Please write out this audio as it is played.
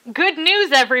Good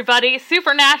news, everybody!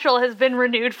 Supernatural has been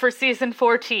renewed for season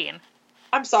 14.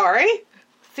 I'm sorry?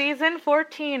 Season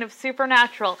 14 of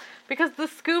Supernatural. Because the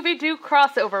Scooby-Doo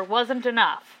crossover wasn't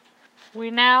enough. We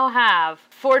now have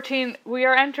 14... We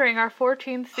are entering our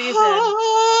 14th season of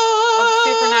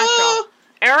Supernatural.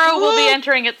 Arrow will be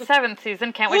entering its 7th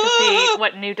season. Can't wait to see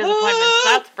what new disappointments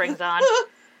that brings on.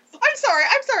 I'm sorry.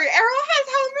 Arrow has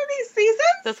how many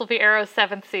seasons? This will be Arrow's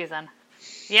 7th season.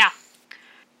 Yeah.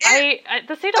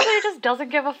 The CW just doesn't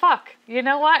give a fuck. You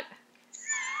know what?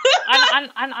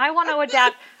 And I want to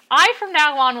adapt. I, from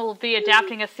now on, will be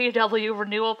adapting a CW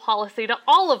renewal policy to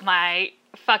all of my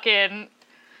fucking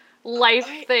life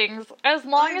things. As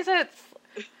long as it's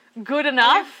good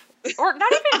enough. Or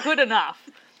not even good enough.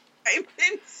 I'm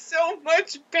in so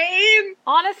much pain.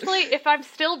 Honestly, if I'm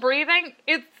still breathing,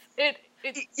 it's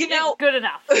good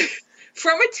enough.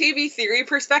 From a TV theory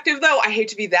perspective, though, I hate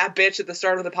to be that bitch at the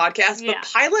start of the podcast, but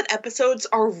pilot episodes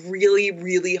are really,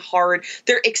 really hard.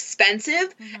 They're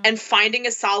expensive, and finding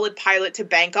a solid pilot to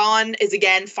bank on is,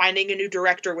 again, finding a new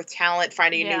director with talent,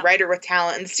 finding a new writer with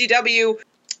talent. And CW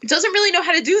doesn't really know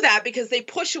how to do that because they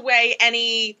push away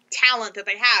any talent that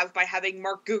they have by having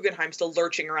Mark Guggenheim still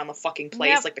lurching around the fucking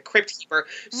place like the Crypt Keeper.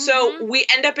 So we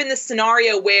end up in this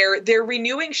scenario where they're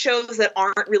renewing shows that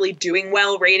aren't really doing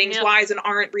well ratings-wise and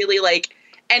aren't really, like,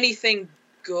 anything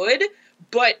good,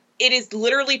 but it is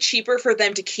literally cheaper for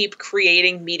them to keep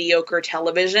creating mediocre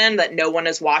television that no one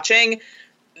is watching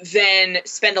than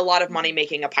spend a lot of money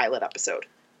making a pilot episode.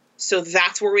 So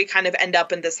that's where we kind of end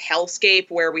up in this hellscape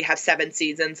where we have 7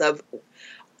 seasons of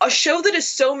a show that is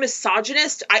so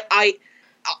misogynist.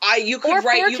 You could or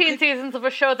write 14 seasons of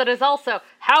a show that is also,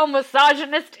 how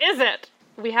misogynist is it?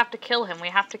 We have to kill him. We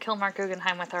have to kill Mark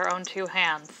Guggenheim with our own 2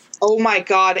 hands. Oh my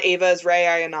god, Ava is Rei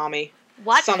Ayanami.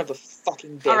 What? Son of a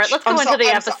fucking bitch. Alright, let's go into the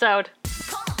episode.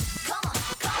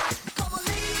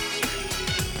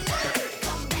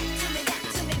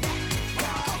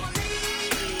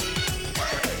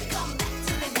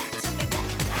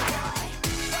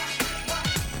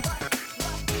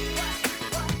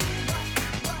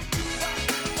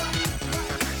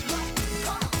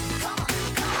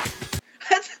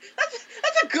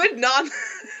 That's a good non...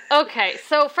 Okay,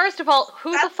 so first of all,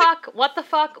 who the fuck,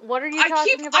 what are you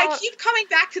talking about? I keep coming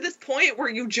back to this point where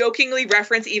you jokingly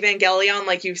reference Evangelion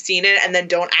like you've seen it and then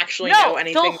don't actually know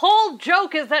anything. No, the whole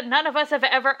joke is that none of us have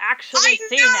ever actually seen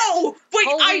it. I know! But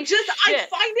Holy shit. I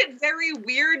find it very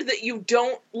weird that you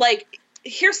don't, like...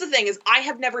 Here's the thing, is I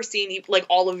have never seen, like,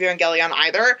 all of Evangelion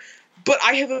either, but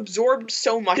I have absorbed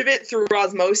so much of it through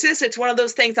osmosis. It's one of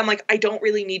those things I'm like, I don't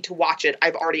really need to watch it.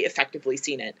 I've already effectively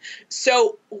seen it.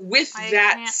 So, with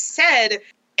that said,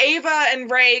 Ava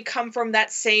and Rei come from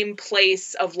that same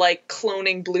place of, like,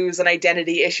 cloning blues and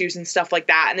identity issues and stuff like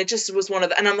that. And it just was one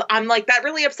of the... And I'm like, that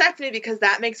really upsets me because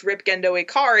that makes Rip Gendo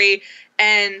Ikari,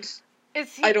 and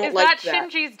I don't like that. Is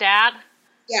that Shinji's dad?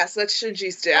 Yes, that's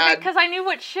Shinji's dad. Because I knew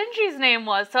what Shinji's name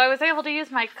was, so I was able to use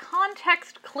my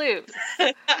context clues.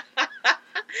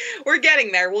 We're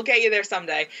getting there. We'll get you there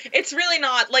someday. It's really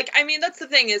not, like, I mean, that's the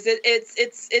thing, is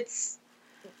it's...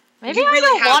 Maybe I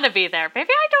don't want to be there. Maybe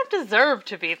I don't deserve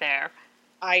to be there.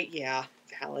 Yeah,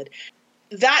 valid.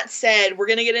 That said, we're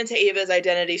going to get into Ava's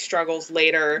identity struggles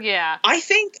later. Yeah. I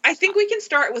think we can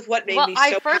start with what made me so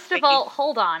happy. First of all,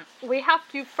 hold on. We have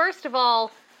to, first of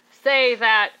all, say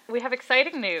that we have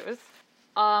exciting news.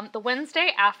 The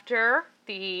Wednesday after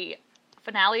the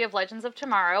finale of Legends of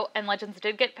Tomorrow, and Legends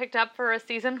did get picked up for a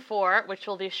season 4, which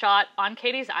will be shot on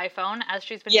Katie's iPhone as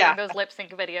she's been doing those lip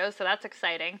sync videos, so that's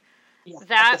exciting. Yeah,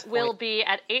 that will be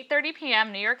at 8:30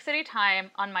 p.m. New York City time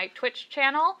on my Twitch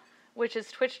channel, which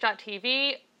is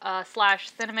twitch.tv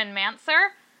 /CinnamonMancer,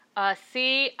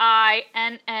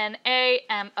 CinnamonManser,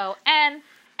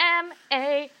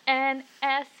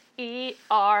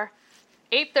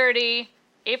 8:30,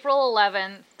 April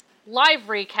 11th, live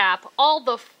recap, all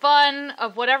the fun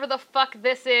of whatever the fuck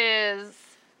this is,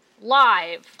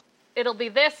 live. It'll be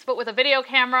this, but with a video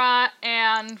camera,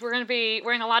 and we're going to be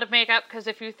wearing a lot of makeup, because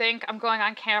if you think I'm going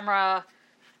on camera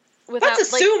without...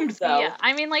 That's assumed, though. Yeah,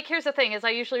 I mean, like, here's the thing, is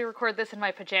I usually record this in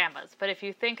my pajamas, but if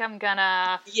you think I'm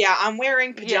gonna... Yeah, I'm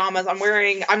wearing pajamas, I'm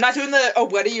not doing the,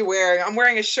 what are you wearing? I'm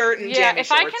wearing a shirt and jammy shorts.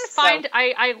 Yeah, if I can find,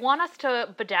 I want us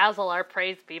to bedazzle our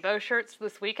Praise Bebo shirts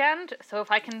this weekend, so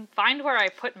if I can find where I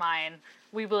put mine,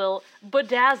 we will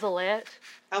bedazzle it.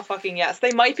 Oh, fucking yes.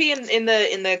 They might be in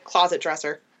the closet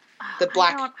dresser. The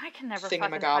black I can never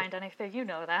fucking find anything. You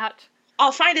know that.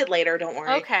 I'll find it later. Don't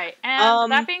worry. Okay.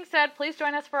 And that being said, please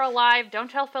join us for a live.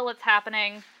 Don't tell Phil it's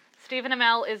happening. Stephen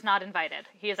Amell is not invited.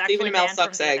 He is actually banned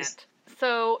from the event.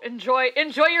 So enjoy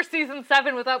your season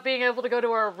 7 without being able to go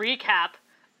to our recap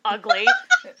ugly.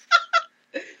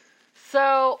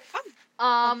 So,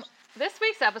 this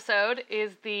week's episode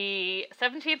is the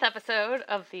 17th episode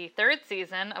of the 3rd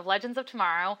season of Legends of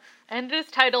Tomorrow, and it is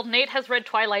titled Nate Has Read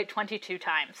Twilight 22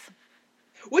 Times.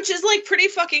 Which is, like, pretty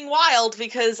fucking wild,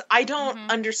 because I don't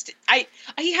understand.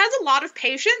 He has a lot of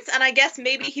patience, and I guess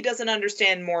maybe he doesn't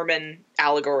understand Mormon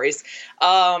allegories.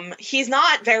 He's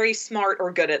not very smart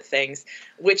or good at things,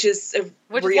 which is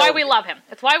why we love him.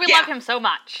 It's why we love him so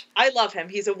much. I love him.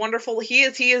 He's a wonderful, he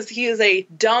is a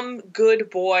dumb, good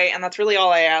boy, and that's really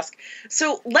all I ask.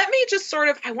 So let me just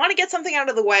I want to get something out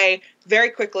of the way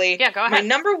very quickly. Yeah, go ahead. My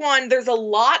number one, there's a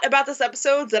lot about this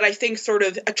episode that I think sort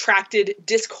of attracted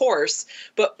discourse,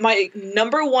 but my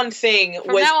number one thing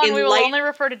From was now on, we will only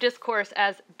refer to discourse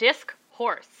as disc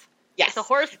horse. Yes. It's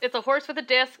a horse with a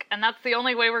disc, and that's the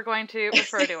only way we're going to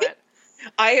refer to it.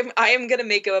 I am gonna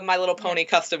make a My Little Pony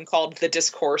custom called the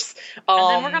Discourse. And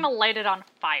then we're gonna light it on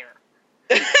fire.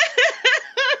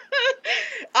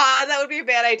 That would be a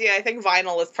bad idea. I think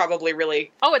vinyl is probably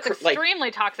really... Oh, it's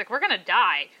extremely toxic. We're gonna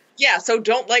die. Yeah, so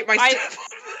don't light my stuff.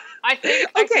 I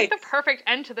think the perfect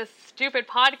end to this stupid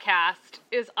podcast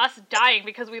is us dying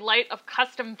because we light a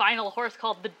custom vinyl horse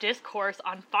called the Discourse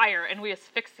on fire and we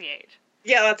asphyxiate.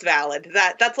 Yeah, that's valid.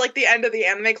 That's like the end of the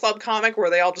Anime Club comic where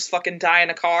they all just fucking die in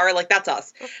a car. Like, that's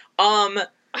us.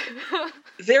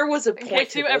 There was a point. In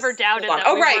case you ever doubted that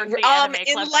we weren't the Anime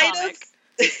Club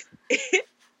comic.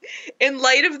 In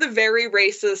light of the very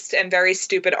racist and very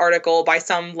stupid article by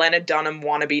some Lena Dunham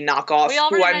wannabe knockoff, we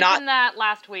already mentioned that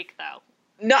last week, though.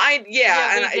 No, we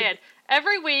did.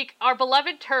 Every week, our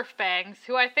beloved Turf Bangs,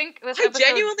 who I think this episode... I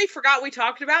genuinely forgot we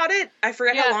talked about it. I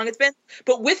forget how long it's been.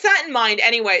 But with that in mind,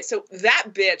 anyway, so that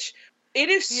bitch, it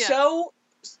is so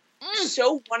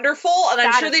wonderful, and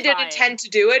I'm sure they didn't intend to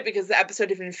do it because the episode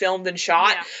had been filmed and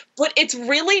shot, but it's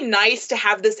really nice to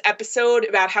have this episode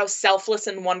about how selfless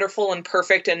and wonderful and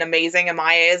perfect and amazing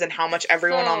Amaya is and how much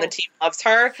everyone on the team loves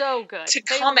her. So good. To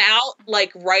come out,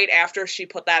 like, right after she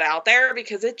put that out there,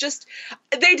 because it just,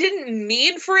 they didn't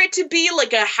mean for it to be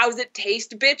like a how's it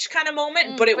taste bitch kind of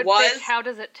moment, but it was. Bitch, how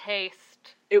does it taste?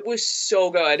 It was so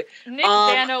good. Nick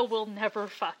Zano will never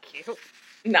fuck you.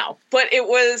 No, but it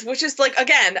was, which is like,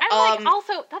 again, and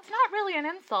also, that's not really an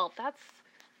insult. That's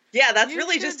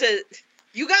really just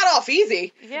you got off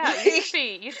easy. Yeah, you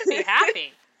should be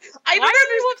happy. Why are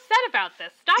you upset about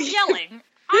this? Stop yelling.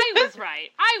 I was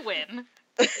right. I win.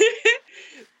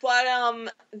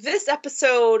 But, this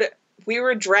episode, we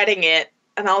were dreading it.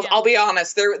 And I'll be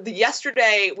honest,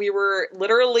 yesterday we were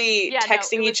literally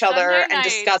texting each other and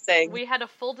discussing. We had a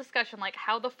full discussion, like,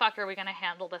 how the fuck are we going to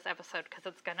handle this episode? Because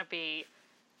it's going to be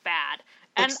bad.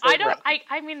 And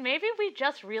I mean, maybe we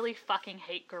just really fucking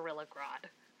hate Gorilla Grodd.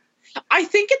 I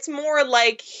think it's more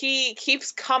like he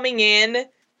keeps coming in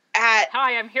at...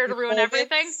 Hi, I'm here to ruin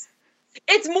everything.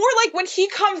 It's more like when he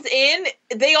comes in,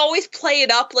 they always play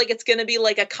it up like it's going to be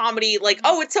like a comedy, like,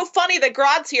 oh, it's so funny that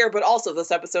Grodd's here, but also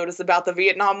this episode is about the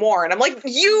Vietnam War. And I'm like,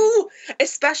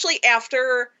 especially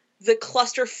after the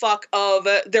clusterfuck of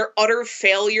their utter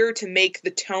failure to make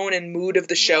the tone and mood of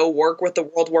the show work with the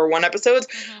World War I episodes,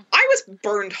 I was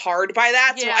burned hard by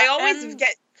that. So I always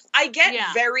get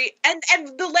very,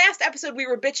 and the last episode we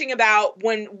were bitching about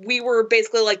when we were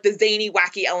basically like the zany,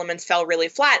 wacky elements fell really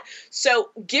flat.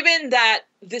 So given that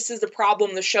this is a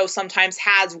problem the show sometimes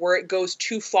has where it goes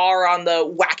too far on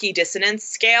the wacky dissonance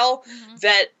scale,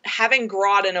 that having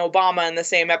Grodd and Obama in the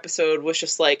same episode was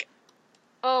just like,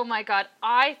 oh my god,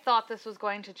 I thought this was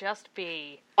going to just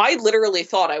be... I literally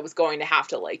thought I was going to have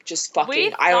to, like, just fucking...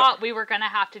 We thought we were going to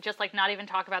have to just, like, not even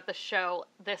talk about the show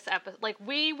this episode. Like,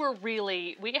 we were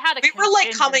like,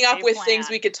 coming up with things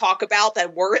we could talk about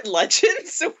that weren't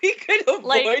Legends, so we could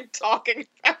avoid talking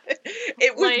about it.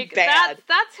 It was bad.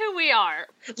 That's who we are.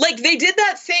 Like, they did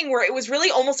that thing where it was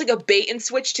really almost like a bait and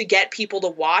switch to get people to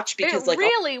watch, because, it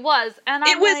really was, and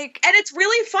and it's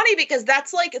really funny, because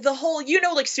that's, like, the whole,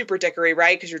 like, Super Dickory,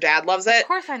 right? Because your dad loves it. Of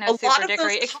course I know Super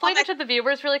Dickory. Explain it to the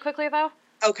viewers really quickly, though.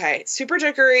 Okay, Super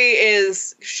Dickory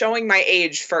is showing my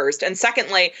age first, and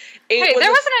secondly, there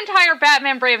was an entire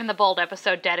Batman Brave and the Bold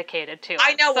episode dedicated to it.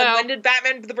 I know, when did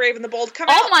Batman the Brave and the Bold come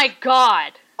out? Oh my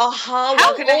god! Uh-huh.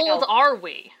 How old are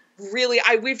we? Really,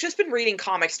 we've just been reading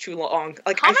comics too long.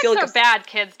 Like, comics I feel like are bad,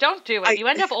 kids. Don't do it. You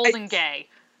end up old and gay.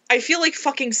 I feel like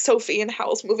fucking Sophie in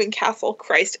Howl's Moving Castle.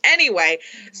 Christ. Anyway,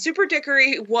 Super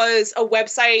Dickory was a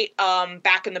website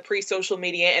back in the pre-social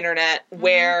media internet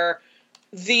where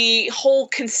the whole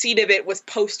conceit of it was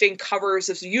posting covers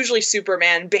of usually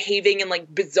Superman behaving in,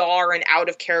 like, bizarre and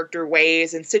out-of-character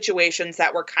ways in situations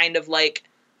that were kind of, like,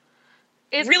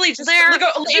 really just it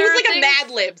was like a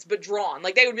Mad Libs but drawn.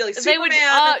 Like they would be like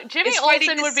Superman. Jimmy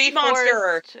Olsen would be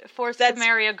forced to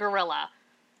marry a gorilla.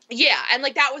 Yeah, and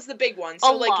like that was the big one.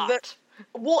 So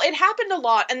well, it happened a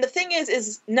lot, and the thing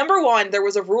is number one, there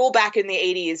was a rule back in the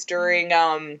 80s during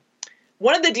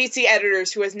one of the DC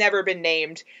editors who has never been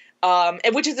named.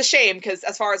 And which is a shame, because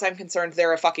as far as I'm concerned,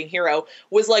 they're a fucking hero,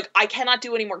 was like, I cannot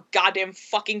do any more goddamn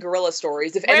fucking gorilla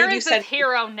stories. If Where is this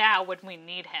hero now when we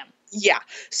need him? Yeah.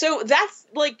 So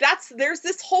there's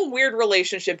this whole weird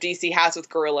relationship DC has with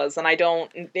gorillas, and I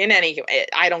don't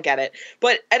get it.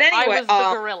 But at any rate,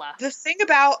 the gorilla. The thing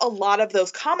about a lot of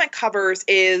those comic covers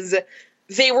is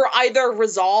they were either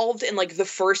resolved in, like, the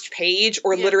first page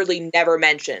or literally never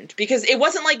mentioned. Because it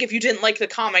wasn't like if you didn't like the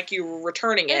comic, you were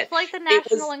returning it. It's like the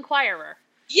National Enquirer.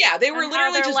 Yeah, they were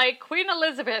literally just... like, Queen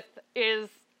Elizabeth is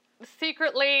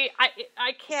secretly...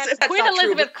 I can't... Queen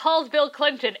Elizabeth calls Bill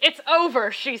Clinton. It's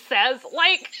over, she says.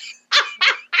 Like...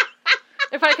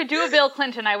 If I could do a Bill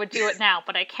Clinton, I would do it now,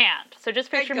 but I can't. So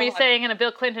just picture me saying in a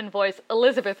Bill Clinton voice,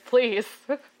 Elizabeth, please.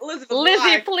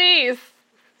 Lizzie, please.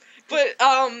 But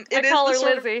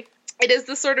it is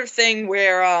the sort of thing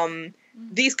where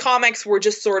these comics were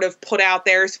just sort of put out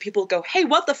there so people go, hey,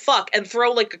 what the fuck? And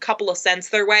throw like a couple of cents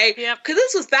their way. Yep. Because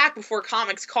this was back before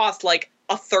comics cost like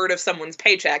a third of someone's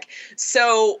paycheck.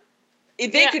 So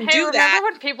if they could do that. Remember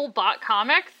when people bought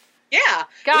comics? Yeah.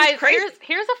 Guys,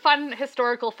 here's a fun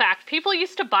historical fact. People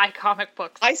used to buy comic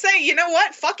books. I say, you know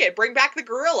what? Fuck it. Bring back the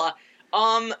gorilla.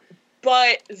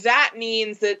 But that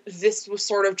means that this was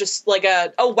sort of just like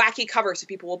a wacky cover so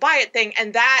people will buy it thing,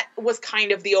 and that was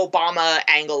kind of the Obama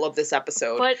angle of this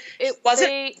episode. But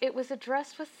it was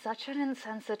addressed with such an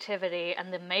insensitivity,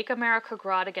 and the Make America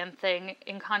Great Again thing,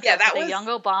 in contrast to the young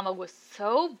Obama, was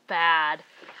so bad.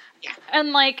 Yeah.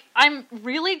 And, like, I'm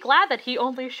really glad that he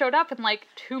only showed up in, like,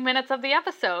 2 minutes of the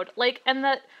episode. Like, and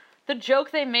the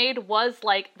joke they made was,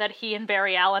 like, that he and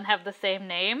Barry Allen have the same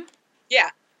name.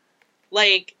 Yeah.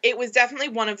 Like, it was definitely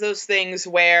one of those things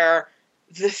where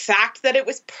the fact that it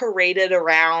was paraded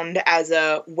around as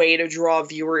a way to draw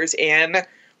viewers in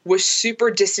was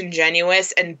super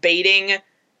disingenuous and baiting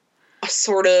a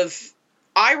sort of...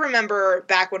 I remember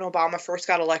back when Obama first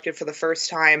got elected for the first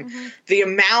time, the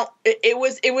amount... It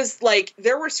was like,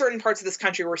 there were certain parts of this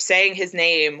country where saying his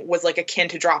name was like akin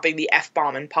to dropping the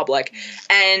F-bomb in public.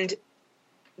 And...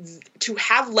 to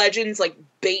have legends like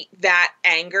bait that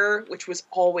anger, which was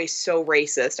always so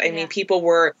racist. I mean, people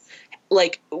were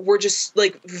just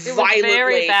like violently. It was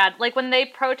very bad. Like when they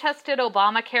protested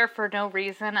Obamacare for no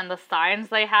reason and the signs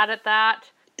they had at that.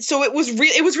 So it was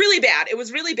really bad. It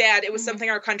was really bad. It was something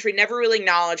our country never really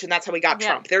acknowledged, and that's how we got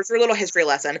Trump. There's your little history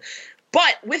lesson.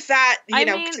 But with that, you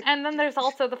know... and then there's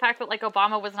also the fact that, like,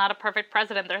 Obama was not a perfect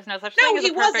president. There's no such thing as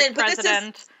a perfect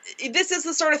president. But this is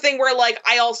the sort of thing where, like,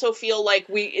 I also feel like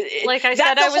we... Like I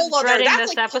said, I was dreading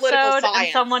this episode, and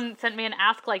someone sent me an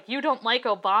ask, like, you don't like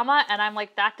Obama? And I'm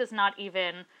like, that does not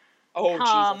even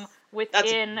come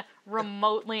within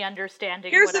remotely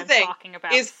understanding what I'm talking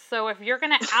about. So if you're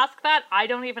going to ask that, I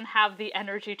don't even have the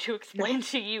energy to explain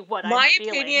to you what I'm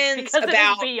feeling. Because it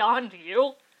is beyond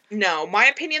you. No, my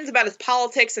opinions about his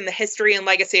politics and the history and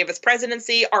legacy of his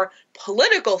presidency are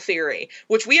political theory,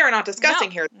 which we are not discussing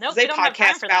here. This is a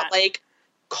podcast about, like,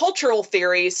 cultural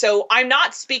theory. So I'm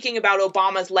not speaking about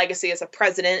Obama's legacy as a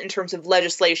president in terms of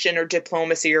legislation or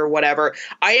diplomacy or whatever.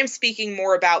 I am speaking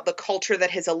more about the culture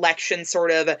that his election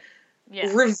sort of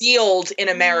revealed in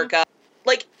America.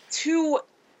 Like, to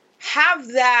have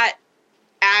that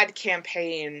ad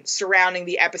campaign surrounding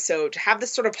the episode, to have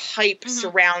this sort of hype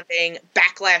surrounding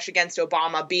backlash against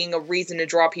Obama being a reason to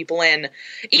draw people in,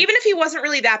 even if he wasn't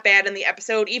really that bad in the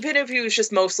episode, even if he was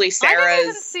just mostly Sarah's... I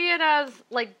didn't see it as,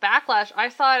 like, backlash. I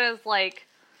saw it as, like,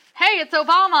 hey, it's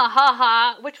Obama,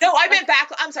 haha. I meant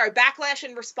backlash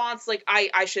in response, like,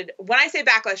 when I say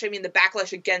backlash, I mean the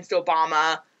backlash against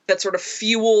Obama that sort of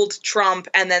fueled Trump,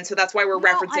 and then, so that's why we're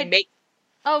referencing...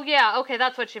 Oh, yeah, okay,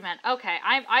 that's what you meant. Okay,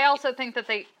 I also think that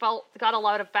they got a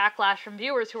lot of backlash from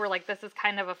viewers who were like, this is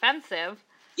kind of offensive.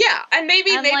 Yeah, and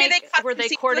maybe like, they cut were they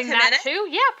courting that too?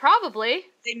 Yeah, probably.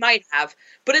 They might have.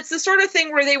 But it's the sort of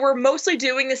thing where they were mostly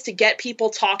doing this to get people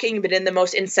talking, but in the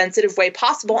most insensitive way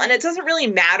possible, and it doesn't really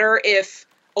matter if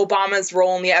Obama's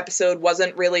role in the episode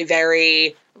wasn't really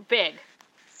very... big.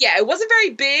 Yeah, it wasn't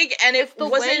very big, and it's the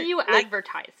wasn't... way you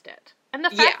advertised it. And the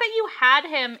fact that you had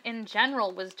him in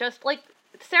general was just, like...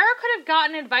 Sarah could have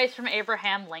gotten advice from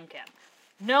Abraham Lincoln,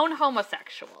 known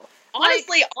homosexual.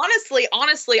 Honestly,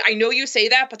 I know you say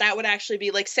that, but that would actually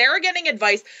be like Sarah getting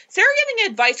advice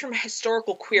from a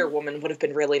historical queer woman would have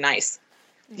been really nice.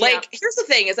 Like, here's the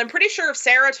thing, is I'm pretty sure if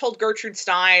Sarah told Gertrude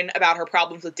Stein about her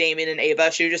problems with Damien and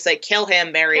Ava, she would just say, kill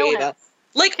him, marry Ava. Him.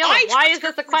 Like, Why is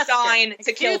this a question? Stein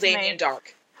to kill Damien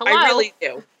Dark. Hello? I really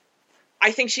do.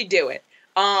 I think she'd do it.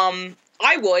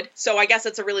 I would, so I guess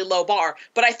it's a really low bar.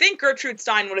 But I think Gertrude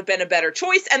Stein would have been a better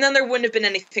choice, and then there wouldn't have been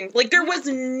anything. Like, there was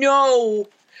no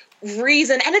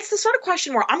reason. And it's the sort of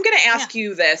question where I'm going to ask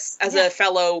you this as a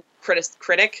fellow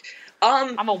critic.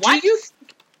 I'm a what?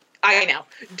 I know.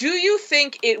 Do you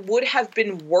think it would have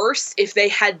been worse if they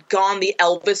had gone the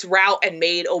Elvis route and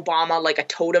made Obama like a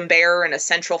totem bearer and a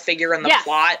central figure in the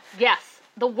plot? Yes.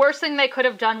 The worst thing they could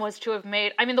have done was to have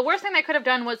the worst thing they could have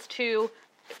done was to,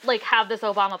 like, have this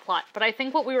Obama plot. But I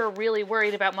think what we were really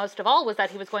worried about most of all was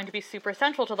that he was going to be super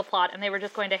central to the plot, and they were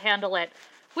just going to handle it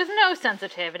with no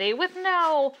sensitivity, with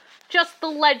no, just the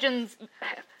legends,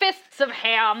 fists of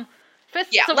ham. Let's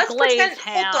pretend,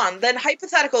 hold on, then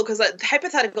hypothetical,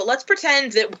 let's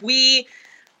pretend that we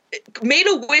made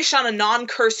a wish on a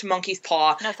non-cursed monkey's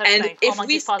paw. No such thing. All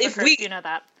monkey's paws are cursed, you know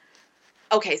that.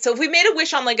 Okay, so if we made a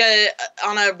wish on, like,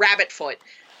 on a rabbit foot,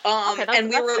 and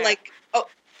we were like,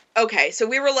 so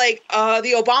we were like,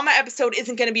 the Obama episode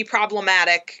isn't going to be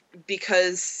problematic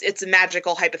because it's a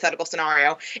magical hypothetical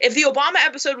scenario. If the Obama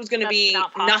episode was going to be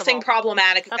nothing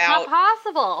problematic That's not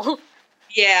possible.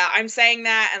 Yeah, I'm saying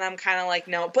that, and I'm kind of like,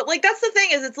 no. But, like, that's the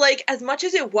thing, is it's like, as much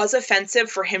as it was offensive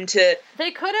for him to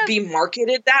be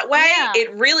marketed that way,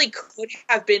 it really could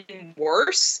have been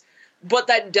worse. But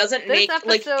that doesn't make,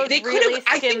 like, they could have,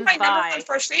 I think my number one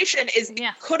frustration is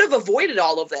could have avoided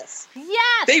all of this.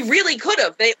 Yes! They really could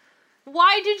have.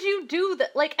 Why did you do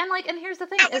that? And here's the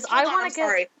thing, is I want to get...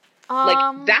 Sorry.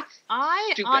 That's I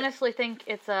stupid. honestly think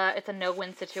it's a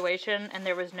no-win situation, and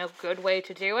there was no good way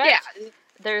to do it. Yeah.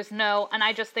 There's no, and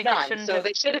I just think it shouldn't have...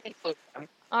 they should have included them.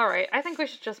 Alright, I think we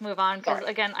should just move on, because,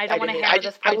 again, I don't want to hammer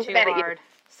this point too hard.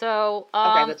 So,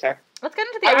 okay, that's fair. Let's get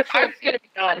into the actual... I was going to be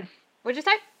done. What'd you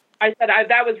say? I said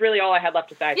that was really all I had left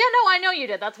to say. Yeah, no, I know you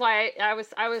did. That's why I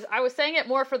was saying it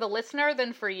more for the listener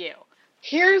than for you.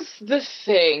 Here's the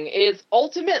thing, is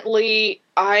ultimately,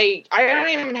 I don't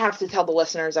even have to tell the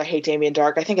listeners I hate Damien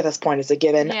Dark. I think at this point it's a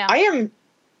given. Yeah. I am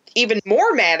even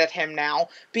more mad at him now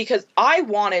because I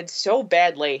wanted so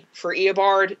badly for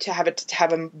Eobard to have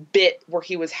a bit where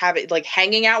he was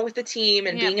hanging out with the team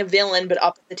and being a villain, but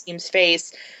up in the team's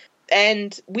face.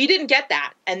 And we didn't get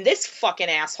that. And this fucking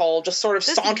asshole just sort of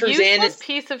saunters in. This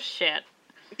piece of shit.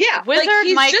 Yeah.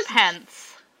 Wizard Mike Pence.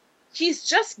 He's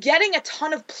just getting a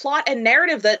ton of plot and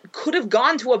narrative that could have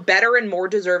gone to a better and more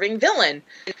deserving villain.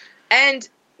 And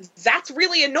that's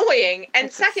really annoying.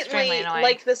 And secondly,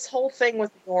 like, this whole thing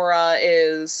with Nora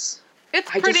is... It's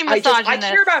pretty misogynist.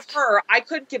 I care about her. I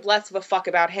couldn't give less of a fuck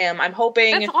about him. I'm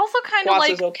hoping it's also kind of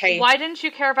like, okay. Why didn't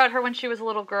you care about her when she was a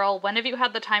little girl? When have you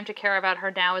had the time to care about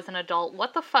her now as an adult?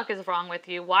 What the fuck is wrong with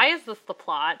you? Why is this the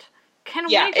plot? Can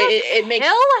we just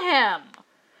kill him?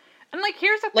 And, like,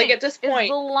 here's the thing. Like, at this point...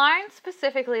 the line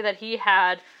specifically that he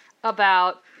had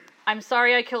about, I'm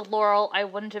sorry I killed Laurel, I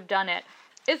wouldn't have done it,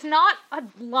 is not a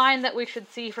line that we should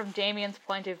see from Damien's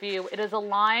point of view. It is a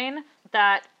line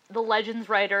that the Legends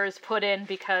writers put in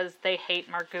because they hate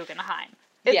Mark Guggenheim.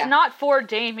 It's not for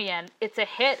Damien. It's a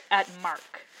hit at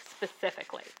Mark,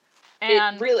 specifically.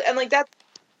 And it really, and, like, that...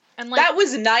 And, like, that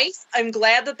was nice. I'm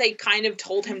glad that they kind of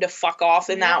told him to fuck off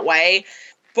in that way.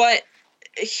 But...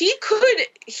 He could.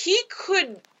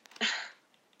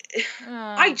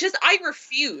 I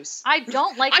refuse. I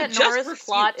don't like that Nora's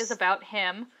plot is about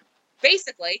him.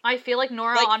 Basically. I feel like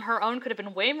Nora on her own could have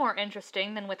been way more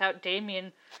interesting than without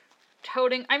Damien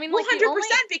toting. I mean, 100%,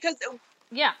 because.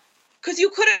 Yeah. Because you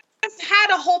could have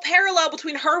had a whole parallel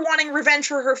between her wanting revenge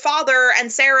for her father and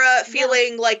Sarah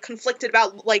feeling, like, conflicted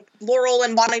about, like, Laurel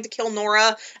and wanting to kill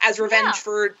Nora as revenge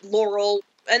for Laurel.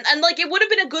 And like, it would have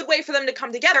been a good way for them to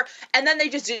come together, and then they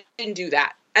just didn't do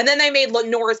that. And then they made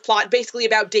Nora's plot basically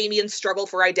about Damien's struggle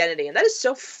for identity, and that is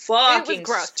so fucking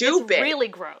stupid. It's really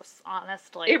gross,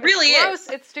 honestly. It really is.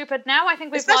 It's stupid. Now I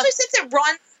think Especially since it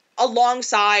runs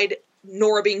alongside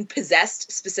Nora being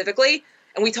possessed, specifically,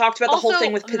 and we talked about the whole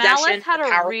thing with possession. Malice had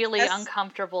a really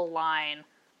uncomfortable line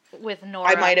with Nora.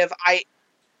 I might have.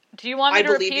 Do you want me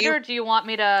to repeat or do you want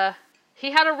me to... He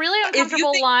had a really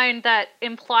uncomfortable line that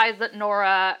implies that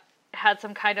Nora had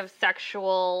some kind of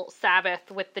sexual Sabbath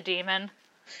with the demon.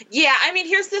 Yeah, I mean,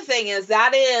 here's the thing is,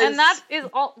 And that is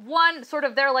one sort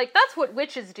of, they're like, that's what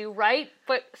witches do, right?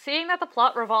 But seeing that the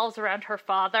plot revolves around her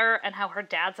father and how her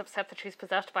dad's upset that she's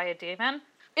possessed by a demon,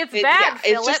 it's bad,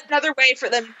 Philip. It's just another way for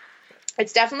them,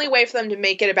 it's definitely a way for them to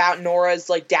make it about Nora's,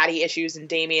 like, daddy issues and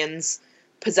Damien's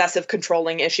possessive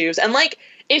controlling issues. And, like,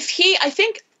 I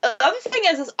think the other thing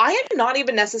is I am not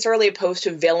even necessarily opposed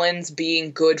to villains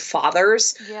being good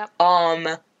fathers. Yep.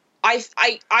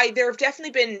 There have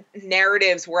definitely been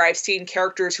narratives where I've seen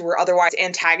characters who were otherwise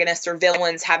antagonists or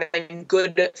villains having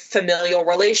good familial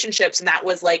relationships, and that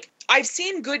was like, I've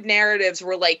seen good narratives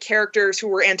where like characters who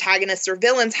were antagonists or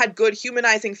villains had good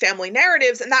humanizing family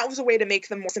narratives, and that was a way to make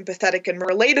them more sympathetic and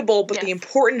relatable, but the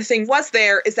important thing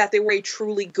is that they were a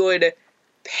truly good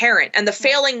parent. And the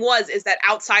failing is that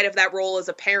outside of that role as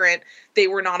a parent, they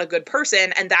were not a good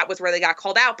person, and that was where they got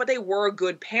called out, but they were a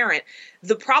good parent.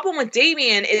 The problem with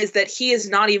Damien is that he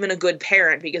is not even a good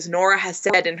parent, because Nora has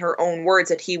said in her own words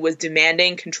that he was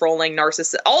demanding, controlling,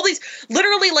 narcissistic, all these,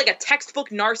 literally like a textbook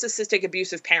narcissistic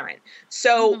abusive parent.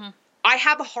 So I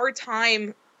have a hard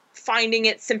time finding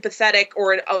it sympathetic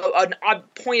or an odd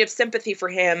point of sympathy for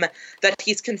him that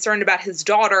he's concerned about his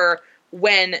daughter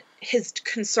when his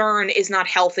concern is not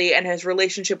healthy and his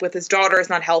relationship with his daughter is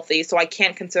not healthy. So I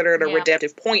can't consider it a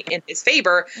redemptive point in his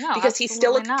favor, because he's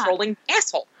still a controlling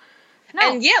asshole.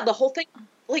 No. And the whole thing,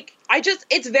 like,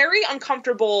 it's very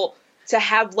uncomfortable to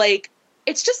have, like,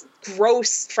 it's just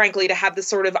gross, frankly, to have this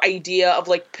sort of idea of,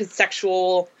 like,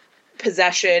 sexual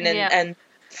possession and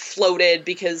floated,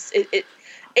 because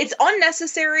it's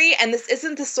unnecessary, and this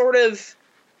isn't the sort of...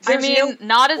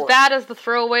 not as bad as the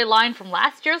throwaway line from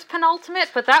last year's penultimate,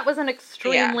 but that was an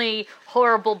extremely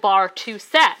horrible bar to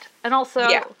set. And also,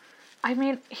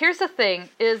 here's the thing,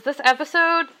 is this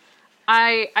episode,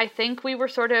 I think we were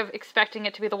sort of expecting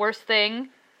it to be the worst thing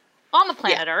on the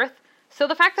planet Earth. So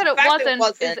the fact that it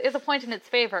wasn't is a point in its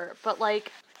favor. But,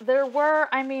 like,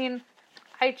 I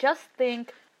just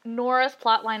think Nora's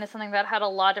plotline is something that had a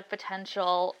lot of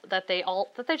potential that they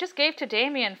just gave to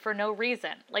Damien for no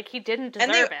reason. Like, he didn't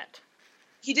deserve it.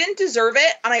 He didn't deserve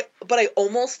it, but I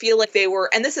almost feel like they were,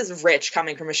 and this is rich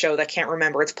coming from a show that can't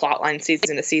remember its plotline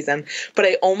season to season, but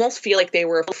I almost feel like they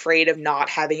were afraid of not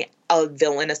having a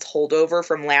villainous holdover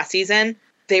from last season.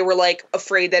 They were, like,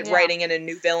 afraid that writing in a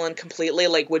new villain completely,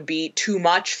 like, would be too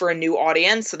much for a new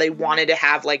audience, so they wanted to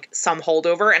have, like, some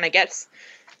holdover, and I guess...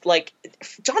 Like,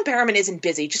 John Barrowman isn't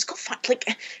busy. Just go find,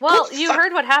 like... Well, you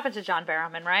heard what happened to John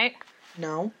Barrowman, right?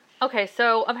 No. Okay,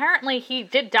 so apparently he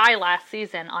did die last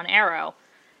season on Arrow.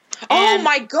 Oh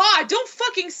my god, don't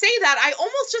fucking say that. I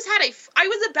almost just had I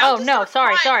was about to... Oh, no,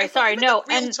 sorry, no.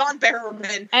 And John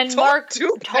Barrowman. And Mark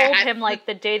told him, like,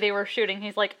 the day they were shooting,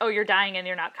 he's like, oh, you're dying and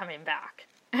you're not coming back.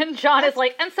 And John is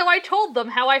like, and so I told them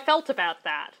how I felt about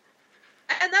that.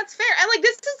 And that's fair. And, like,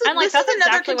 that's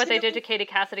exactly what they did to Katie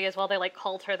Cassidy as well. They, like,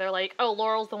 called her. They're like, oh,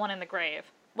 Laurel's the one in the grave.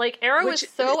 Like, Arrow is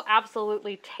so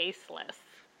absolutely tasteless.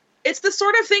 It's the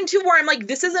sort of thing, too, where I'm like,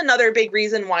 this is another big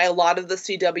reason why a lot of the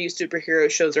CW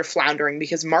superhero shows are floundering,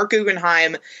 because Mark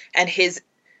Guggenheim and his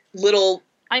little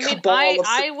cabal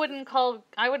I wouldn't call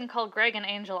Greg an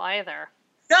angel either.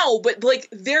 No, but, like,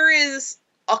 there is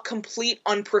a complete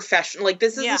unprofessional, like,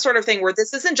 this is the sort of thing where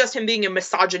this isn't just him being a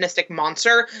misogynistic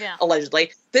monster,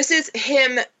 allegedly. This is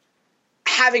him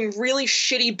having really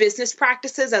shitty business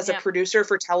practices as a producer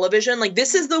for television. Like,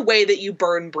 this is the way that you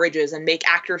burn bridges and make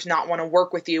actors not want to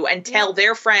work with you and tell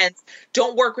their friends,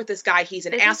 don't work with this guy, he's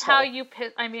an asshole. This is how you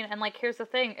and, like, here's the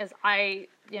thing, is he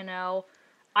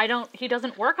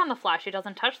doesn't work on The Flash, he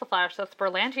doesn't touch The Flash, so it's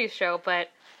Berlanti's show, but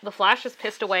The Flash has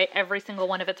pissed away every single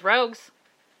one of its rogues.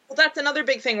 Well, that's another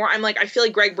big thing where I'm like, I feel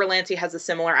like Greg Berlanti has a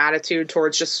similar attitude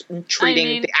towards just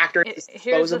treating the actors as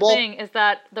disposable. Here's the thing, is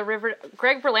that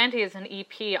Greg Berlanti is an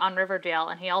EP on Riverdale,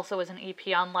 and he also is an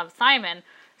EP on Love, Simon.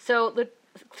 So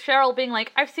Cheryl being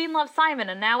like, I've seen Love, Simon,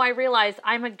 and now I realize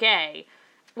I'm a gay,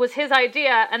 was his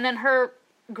idea, and then her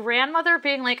grandmother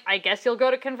being like, I guess you'll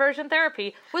go to conversion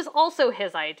therapy, was also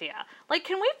his idea. Like,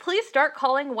 can we please start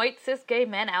calling white cis gay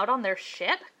men out on their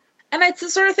shit? And it's the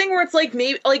sort of thing where it's like,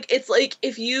 maybe, like, it's like,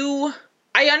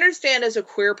 I understand as a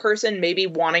queer person maybe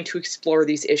wanting to explore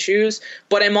these issues,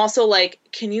 but I'm also like,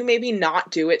 can you maybe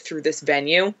not do it through this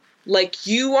venue? Like,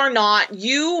 you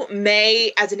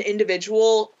may, as an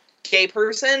individual gay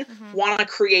person, want to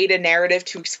create a narrative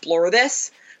to explore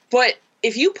this, but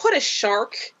if you put a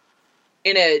shark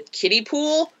in a kiddie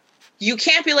pool, you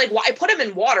can't be like, well, I put him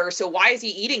in water, so why is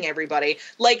he eating everybody?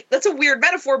 Like, that's a weird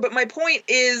metaphor, but my point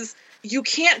is, you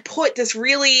can't put this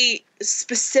really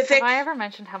specific... Have I ever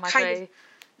mentioned how much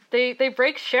they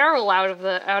break Cheryl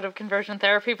out of conversion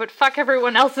therapy, but fuck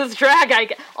everyone else's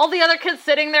drag, all the other kids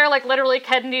sitting there, like, literally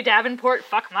Kennedy Davenport,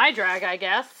 fuck my drag, I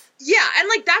guess. Yeah, and,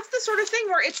 like, that's the sort of thing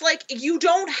where it's like, you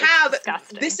don't have...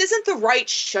 This isn't the right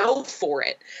show for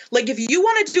it. Like, if you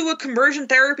want to do a conversion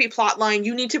therapy plotline,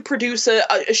 you need to produce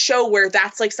a show where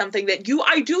that's, like, something that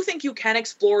I do think you can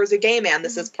explore as a gay man.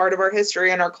 This is part of our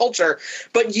history and our culture.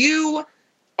 But you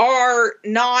are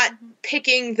not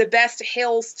picking the best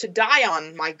hills to die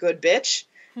on, my good bitch.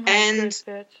 And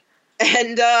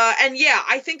yeah,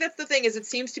 I think that's the thing, is it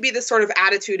seems to be this sort of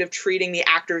attitude of treating the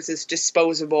actors as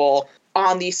disposable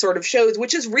on these sort of shows,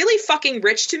 which is really fucking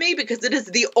rich to me, because it is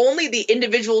the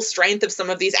individual strength of some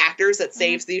of these actors that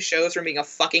saves these shows from being a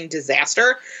fucking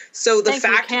disaster. So the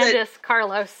fact that Candace,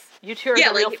 Carlos, you two are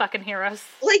the real fucking heroes.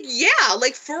 Like, yeah,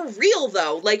 like, for real,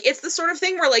 though. Like, it's the sort of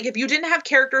thing where, like, if you didn't have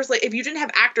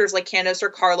actors like Candace or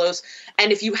Carlos,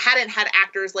 and if you hadn't had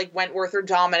actors like Wentworth or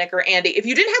Dominic or Andy, if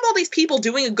you didn't have all these people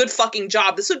doing a good fucking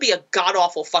job, this would be a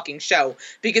god-awful fucking show.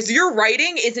 Because your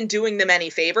writing isn't doing them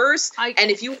any favors.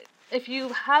 If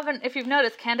you've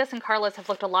noticed, Candace and Carlos have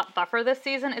looked a lot buffer this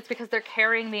season. It's because they're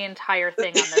carrying the entire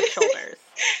thing on their shoulders.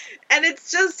 And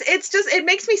it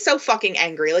makes me so fucking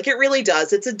angry. Like, it really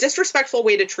does. It's a disrespectful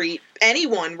way to treat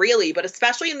anyone, really, but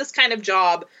especially in this kind of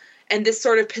job and this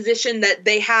sort of position that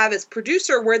they have as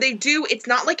producer, where it's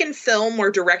not like in film where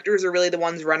directors are really the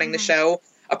ones running the show.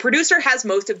 A producer has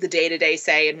most of the day-to-day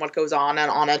say in what goes on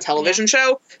a television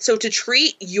show. So to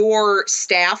treat your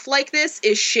staff like this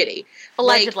is shitty.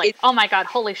 Allegedly. Like, oh my god,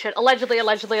 holy shit. Allegedly.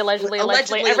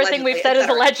 Everything we've said is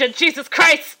alleged. Jesus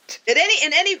Christ.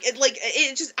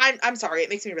 I'm sorry, it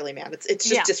makes me really mad. It's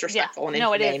just disrespectful and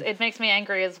inhumane. No, it is. It makes me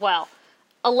angry as well.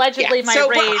 Allegedly, my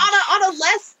rage.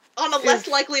 But on a less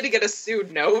likely to get a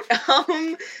sued note,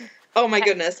 oh my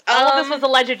goodness. All of this was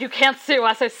alleged. You can't sue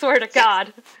us, I swear to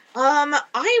God.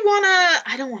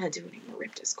 I don't wanna do any more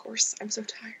RIP discourse. I'm so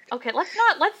tired. Okay, let's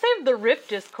save the RIP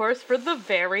discourse for the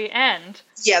very end.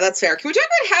 Yeah, that's fair. Can we talk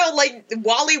about how, like,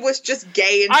 Wally was just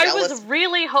gay and jealous? I was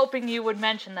really hoping you would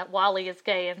mention that Wally is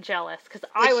gay and jealous, because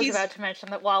I was about to mention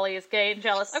that Wally is gay and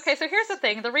jealous. Okay, so here's the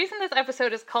thing. The reason this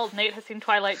episode is called Nate Has Seen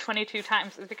Twilight 22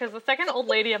 Times is because the second old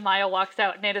lady Amaya walks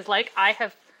out, Nate is like,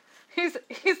 He's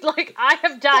like, I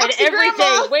have died Foxy every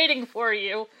Grandma. day waiting for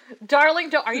you.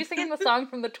 Darling, are you singing the song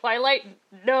from the Twilight?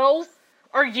 No.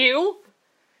 Are you?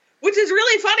 Which is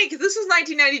really funny, because this was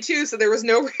 1992, so there was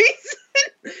no reason.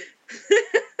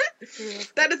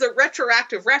 That is a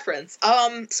retroactive reference.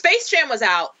 Space Jam was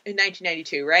out in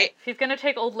 1992, right? He's gonna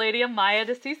take old lady Amaya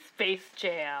to see Space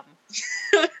Jam.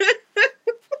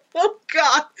 Oh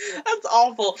god, that's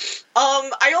awful.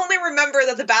 I only remember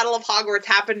that the Battle of Hogwarts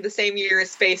happened the same year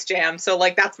as Space Jam, so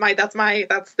like that's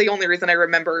the only reason I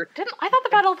remember. I thought the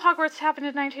Battle of Hogwarts happened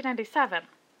in 1997.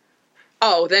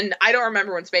 Oh, then I don't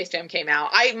remember when Space Jam came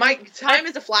out. My time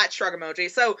is a flat shrug emoji.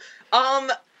 So,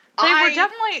 They were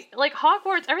definitely, like,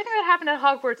 Hogwarts, everything that happened at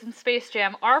Hogwarts and Space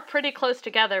Jam are pretty close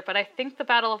together, but I think the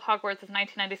Battle of Hogwarts is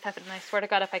 1997, and I swear to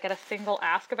God, if I get a single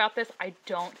ask about this, I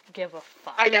don't give a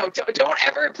fuck. I know,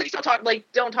 please don't talk, I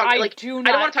don't want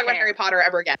to talk about Harry Potter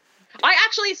ever again. I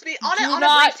actually, on a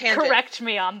brief tangent. Correct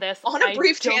me on this. On a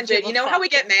brief tangent, you know how we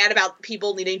get mad about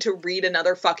people needing to read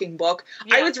another fucking book?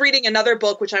 Yeah. I was reading another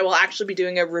book, which I will actually be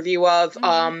doing a review of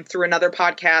through another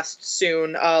podcast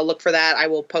soon. Look for that. I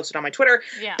will post it on my Twitter.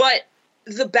 Yeah. But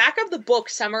the back of the book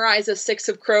summarizes Six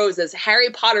of Crows as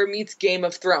Harry Potter meets Game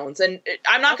of Thrones. And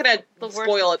I'm not going to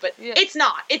spoil it, but it's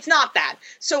not. It's not that.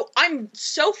 So I'm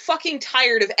so fucking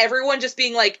tired of everyone just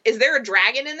being like, is there a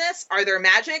dragon in this? Are there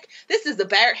magic? This is the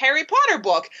Harry Potter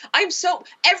book.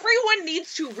 Everyone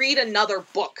needs to read another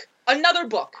book. Another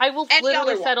book. I will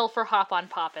literally settle for Hop on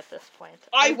Pop at this point.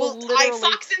 I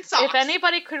Fox and Socks. If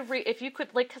anybody could read, if you could,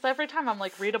 like, because every time I'm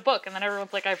like, read a book, and then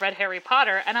everyone's like, I've read Harry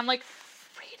Potter, and I'm like,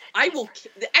 I will.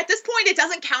 At this point, it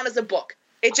doesn't count as a book.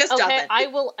 It just doesn't. I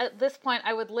will. At this point,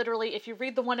 I would literally, if you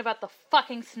read the one about the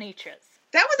fucking Sneetches.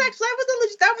 That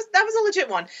was a legit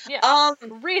one. Yeah.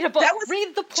 Read a book.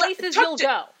 Read the places you'll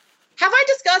go. Have I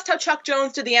discussed how Chuck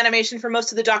Jones did the animation for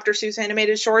most of the Dr. Seuss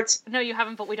animated shorts? No, you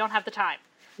haven't. But we don't have the time.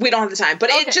 We don't have the time. But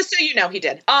just so you know, he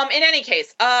did. In any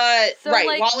case, right.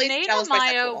 Like, Wally's Nate jealous and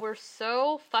Maya bisexual. were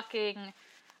so fucking.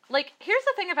 Like, here's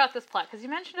the thing about this plot, because you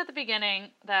mentioned at the beginning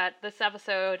that this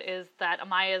episode is that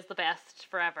Amaya is the best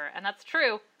forever, and that's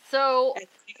true. So...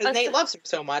 Because Nate loves her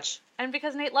so much. And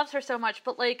because Nate loves her so much,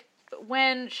 but, like,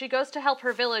 when she goes to help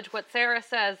her village, what Sarah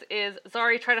says is,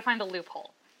 Zari, try to find a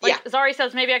loophole. Like, Zari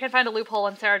says, maybe I can find a loophole,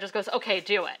 and Sarah just goes, okay,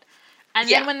 do it. And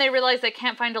then when they realize they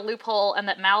can't find a loophole and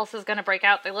that Malice is going to break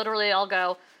out, they literally all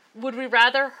go, would we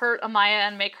rather hurt Amaya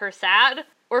and make her sad,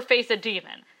 or face a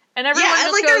demon? And everyone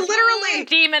just like, goes, they're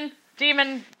literally...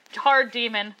 demon, hard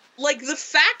demon. Like, the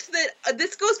fact that,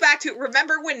 this goes back to,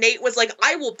 remember when Nate was like,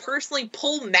 I will personally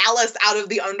pull Malice out of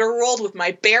the underworld with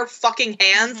my bare fucking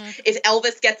hands if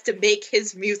Elvis gets to make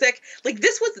his music? Like,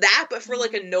 this was that, but for,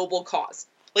 like, a noble cause.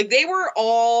 Like, they were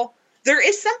all There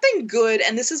is something good,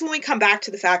 and this is when we come back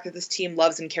to the fact that this team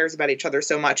loves and cares about each other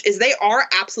so much, is they are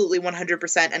absolutely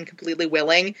 100% and completely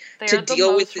willing to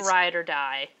deal with this. Ride or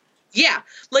die. Yeah,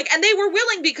 and they were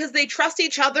willing because they trust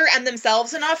each other and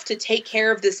themselves enough to take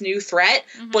care of this new threat,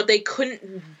 but they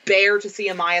couldn't bear to see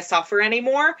Amaya suffer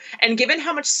anymore. And given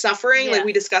how much suffering, like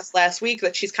we discussed last week,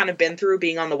 that she's kind of been through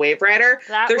being on the Wave Rider,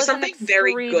 there's something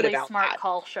very good about smart that.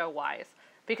 Call show-wise.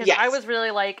 Because I was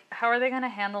really like, how are they going to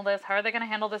handle this? How are they going to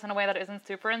handle this in a way that isn't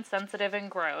super insensitive and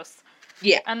gross?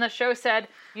 Yeah. And the show said,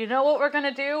 you know what we're going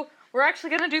to do? We're actually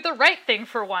going to do the right thing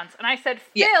for once. And I said,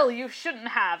 Phil, you shouldn't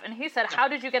have. And he said, how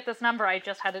did you get this number? I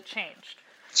just had it changed.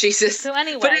 Jesus. So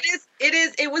anyway. But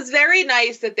it was very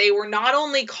nice that they were not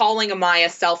only calling Amaya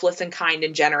selfless and kind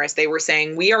and generous, they were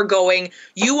saying,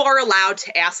 you are allowed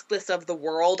to ask this of the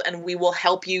world and we will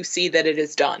help you see that it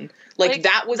is done.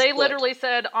 That was They good. literally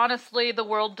said, honestly, the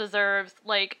world deserves,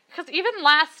 because even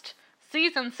last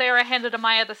season, Sarah handed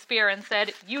Amaya the spear and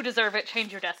said, you deserve it,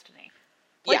 change your destiny.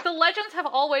 The Legends have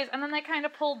always, and then they kind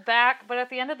of pulled back, but at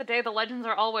the end of the day, the Legends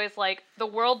are always the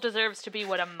world deserves to be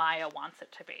what Amaya wants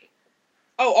it to be.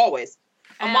 Oh, always.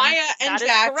 And Amaya and Jax.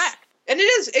 That is correct. And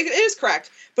it is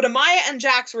correct. But Amaya and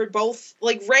Jax were both,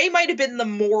 Rey might have been the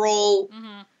moral,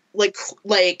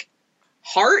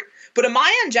 heart, but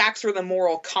Amaya and Jax were the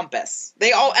moral compass.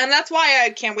 And that's why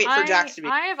I can't wait for Jax to be.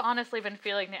 I have honestly been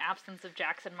feeling the absence of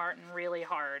Jax and Martin really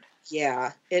hard.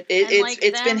 Yeah,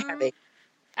 it's been heavy.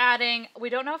 Adding, we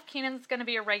don't know if Keenan's going to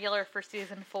be a regular for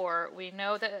season 4. We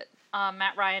know that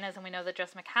Matt Ryan is, and we know that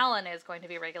Jess McCallan is going to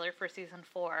be regular for season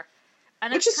 4.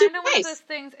 And Which it's is kind of one of those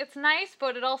things. It's nice,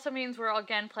 but it also means we're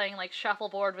again playing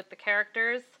shuffleboard with the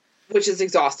characters, which is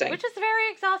exhausting. Which is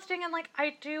very exhausting, and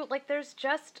I do there's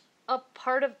just a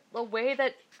part of the way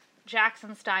that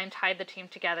Jackson Stein tied the team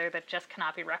together that just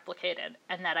cannot be replicated,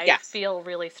 and that I feel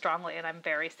really strongly, and I'm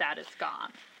very sad it's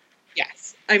gone.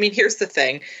 Yes. I mean, here's the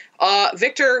thing.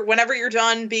 Victor, whenever you're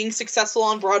done being successful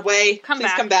on Broadway,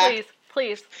 please come back.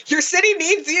 Please. Your city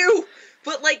needs you.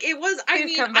 But it was,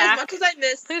 as much as I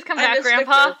miss, please come back,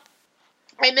 Grandpa.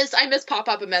 Victor, I miss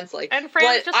Pop-Up immensely. And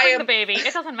Franz, just bring the baby.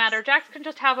 It doesn't matter. Jax can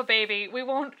just have a baby. We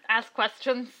won't ask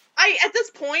questions. At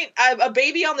this point, a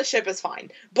baby on the ship is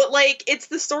fine. But, it's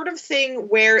the sort of thing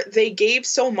where they gave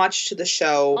so much to the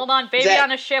show. Hold on, baby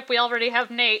on a ship. We already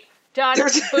have Nate. Done.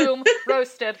 Boom.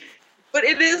 Roasted. But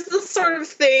it is the sort of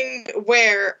thing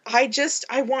where I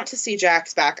want to see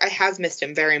Jax back. I have missed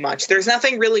him very much. There's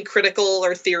nothing really critical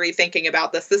or theory thinking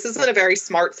about this. This isn't a very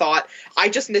smart thought. I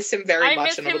just miss him very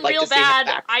much and would like to see him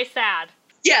back. I sad.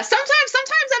 Yeah, sometimes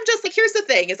I'm just here's the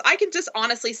thing, is I can just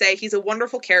honestly say he's a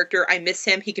wonderful character. I miss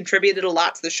him. He contributed a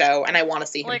lot to the show, and I want to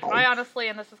see him home. I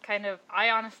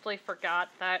honestly forgot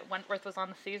that Wentworth was on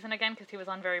the season again because he was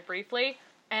on very briefly.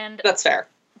 And that's fair.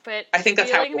 But I think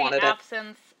that's how he wanted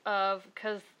it.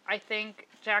 Because I think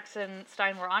Jackson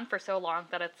Stein were on for so long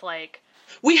that it's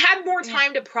we had more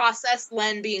time to process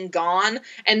Len being gone,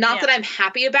 and not that I'm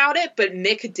happy about it, but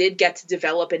Mick did get to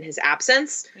develop in his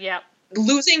absence. Yep.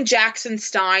 Losing Jackson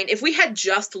Stein, if we had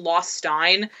just lost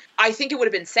Stein, I think it would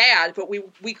have been sad, but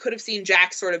we could have seen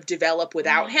Jax sort of develop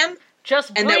without him.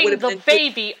 Just bring the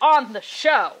baby on the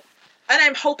show. And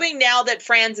I'm hoping now that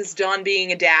Franz is done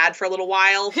being a dad for a little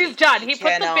while. He's done. He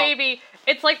put the baby...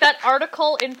 It's like that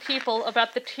article in People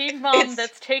about the teen mom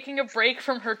that's taking a break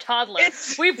from her toddler.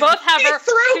 We both have her...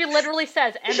 She literally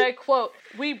says, and I quote,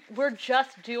 we're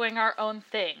just doing our own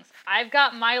things. I've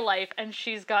got my life, and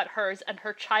she's got hers, and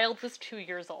her child was 2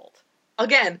 years old.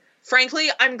 Again, frankly,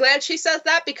 I'm glad she says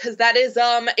that, because that is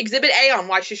Exhibit A on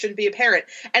why she shouldn't be a parent.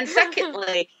 And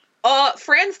secondly...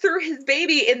 Franz threw his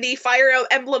baby in the Fire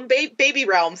Emblem baby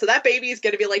realm, so that baby is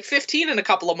going to be 15 in a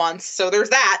couple of months. So there's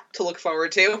that to look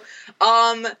forward to.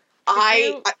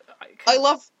 I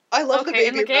love the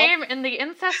baby realm. In the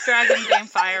Incest Dragon game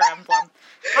Fire Emblem.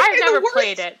 I've never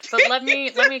played it, but let me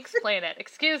explain it.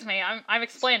 Excuse me, I'm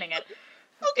explaining it.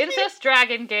 Okay. Incest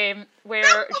Dragon game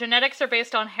where genetics are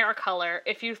based on hair color.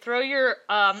 If you throw your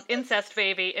incest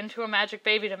baby into a magic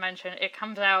baby dimension, it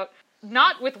comes out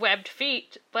not with webbed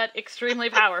feet, but extremely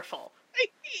powerful.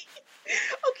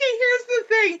 Okay, here's the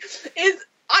thing, is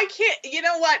I can't, you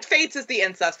know what, Fates is the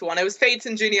incest one. It was Fates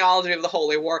and Genealogy of the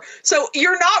Holy War. So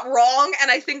you're not wrong,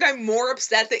 and I think I'm more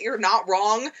upset that you're not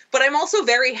wrong, but I'm also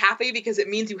very happy because it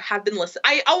means you have been listening.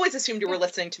 I always assumed you were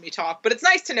listening to me talk, but it's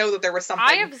nice to know that there was something.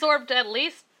 I absorbed at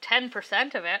least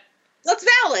 10% of it. That's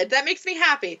valid. That makes me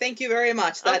happy. Thank you very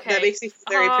much. That makes me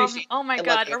very appreciative. Oh my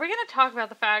god, are we going to talk about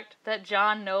the fact that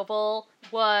John Noble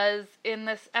was in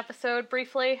this episode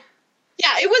briefly?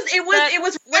 Yeah, it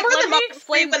was. Remember the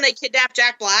movie when they kidnapped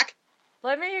Jack Black?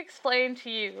 Let me explain to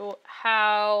you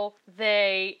how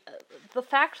they the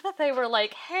fact that they were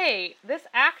like, hey, this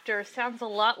actor sounds a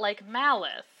lot like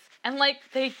Malice. And, like,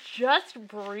 they just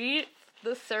breathe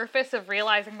the surface of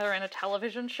realizing they're in a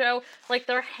television show. Like,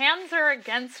 their hands are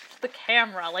against the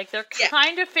camera. Like, they're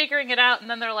kind of figuring it out, and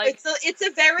then they're like, it's a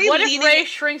very what if Ray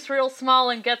shrinks real small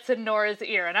and gets in Nora's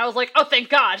ear? And I was like, oh, thank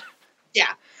God.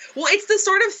 Yeah. Well, it's the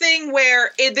sort of thing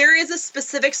where there is a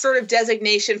specific sort of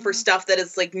designation for stuff that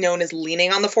is, like, known as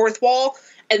leaning on the fourth wall.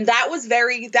 And that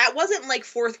wasn't like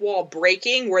fourth wall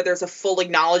breaking where there's a full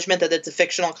acknowledgement that it's a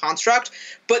fictional construct,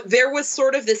 but there was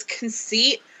sort of this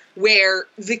conceit where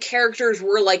the characters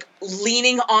were like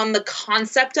leaning on the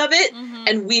concept of it,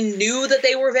 and we knew that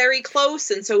they were very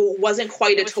close, and so it wasn't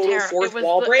quite a total fourth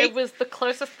wall break. It was the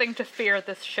closest thing to fear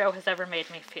this show has ever made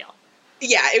me feel.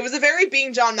 Yeah, it was a very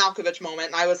being John Malkovich moment,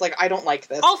 and I was like, I don't like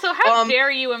this. Also, how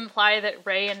dare you imply that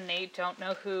Ray and Nate don't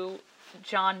know who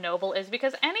John Noble is,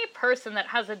 because any person that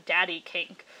has a daddy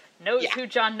kink knows who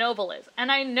John Noble is.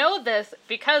 And I know this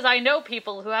because I know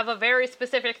people who have a very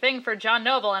specific thing for John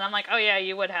Noble, and I'm like, oh yeah,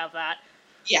 you would have that.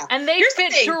 Yeah. And they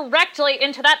fit directly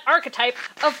into that archetype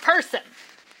of person.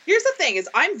 Here's the thing, is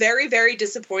I'm very, very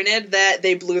disappointed that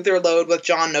they blew their load with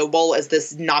John Noble as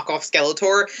this knockoff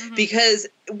Skeletor, because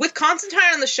with Constantine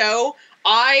on the show,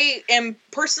 I am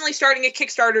personally starting a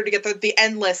Kickstarter to get the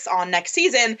Endless on next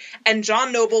season, and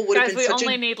John Noble would have been such a... Guys, we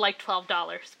only need like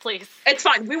 $12, please. It's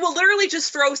fine. We will literally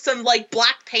just throw some like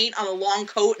black paint on a long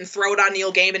coat and throw it on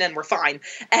Neil Gaiman, and we're fine.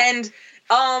 And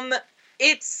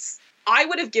I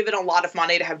would have given a lot of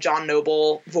money to have John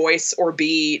Noble voice or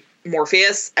be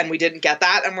Morpheus, and we didn't get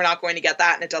that, and we're not going to get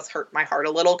that, and it does hurt my heart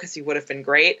a little because he would have been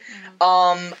great. Do we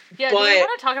want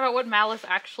to talk about what Malice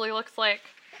actually looks like?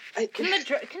 Can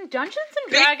Dungeons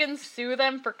and Dragons sue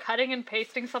them for cutting and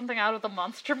pasting something out of the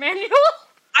Monster Manual?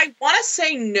 I want to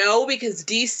say no, because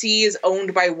DC is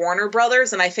owned by Warner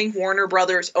Brothers, and I think Warner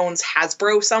Brothers owns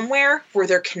Hasbro somewhere, where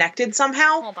they're connected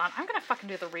somehow. Hold on, I'm gonna fucking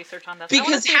do the research on this.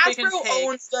 Because Hasbro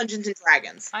owns Dungeons and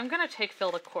Dragons. I'm gonna take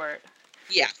Phil to court.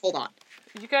 Yeah, hold on.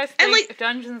 You guys think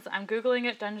Dungeons... I'm Googling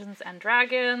it, Dungeons and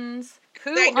Dragons.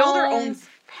 Who owns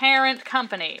parent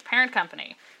company?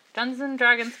 Dungeons and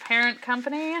Dragons parent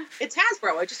company? It's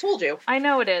Hasbro, I just told you. I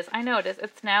know it is.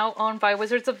 It's now owned by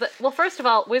Wizards of the... Well, first of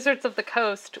all, Wizards of the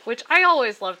Coast, which I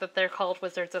always love that they're called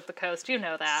Wizards of the Coast. You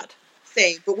know that.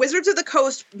 Same, but Wizards of the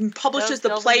Coast publishes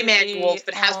the play manuals,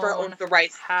 but Hasbro owns the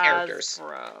rights to the characters.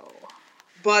 Hasbro.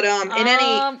 But,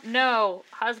 No.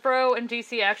 Hasbro and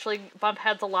DC actually bump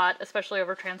heads a lot, especially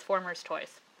over Transformers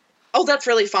toys. Oh, that's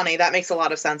really funny. That makes a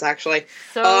lot of sense, actually.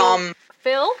 So,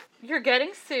 Phil, you're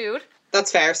getting sued.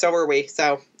 That's fair, so were we,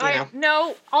 so, you know.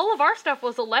 No, all of our stuff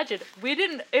was alleged.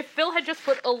 If Phil had just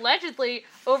put allegedly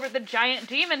over the giant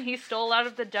demon he stole out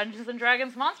of the Dungeons &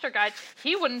 Dragons Monster Guide,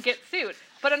 he wouldn't get sued.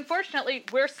 But unfortunately,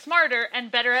 we're smarter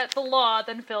and better at the law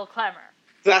than Phil Klemmer.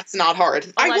 That's not hard.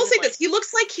 Allegedly. I will say this, he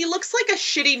looks like a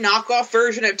shitty knockoff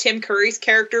version of Tim Curry's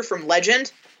character from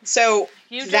Legend, so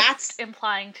that's...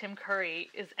 implying Tim Curry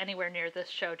is anywhere near this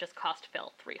show just cost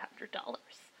Phil $300.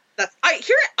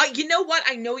 You know what?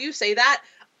 I know you say that.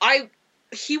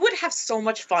 He would have so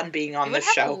much fun being on this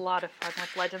show. He would have a lot of fun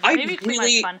with Legends. Maybe too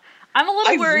much fun. I'm a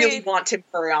little worried. I really want Tim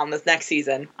Curry on this next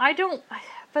season. I don't...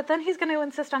 But then he's going to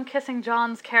insist on kissing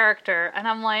John's character, and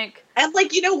I'm like... And,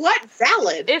 like, you know what?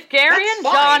 Valid. If Gary and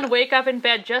John wake up in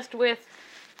bed just with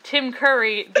Tim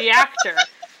Curry, the actor,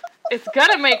 it's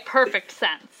going to make perfect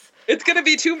sense. It's going to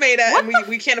be too meta, and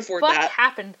we can't afford that. What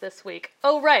happened this week?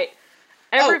 Oh, right.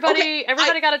 Everybody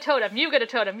got a totem. You get a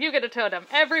totem. You get a totem.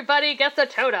 Everybody gets a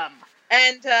totem.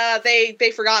 And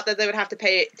they forgot that they would have to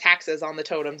pay taxes on the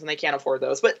totems, and they can't afford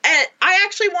those. But I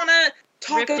actually want to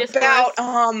talk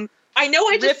about... I know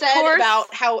I just said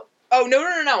about how... Oh, no.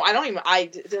 I don't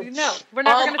even... No, we're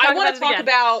never going to talk about it I want to talk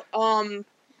about...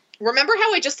 Remember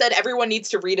how I just said everyone needs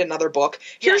to read another book?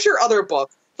 Here's your other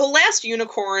book. The Last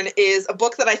Unicorn is a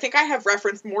book that I think I have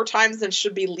referenced more times than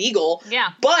should be legal.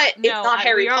 Yeah. But it's not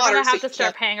Harry Potter. You're going to have to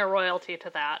start paying a royalty to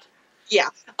that. Yeah.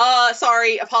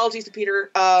 Sorry. Apologies to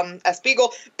Peter S.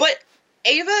 Beagle. But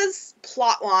Ava's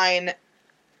plotline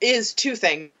is two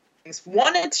things.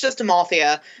 One, it's just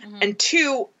Amalthea. Mm-hmm. And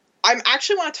two, I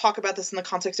actually want to talk about this in the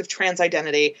context of trans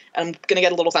identity. I'm going to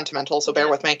get a little sentimental, so bear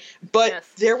with me. But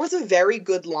there was a very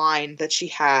good line that she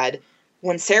had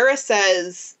when Sarah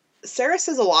says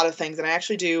a lot of things, and I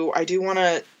do want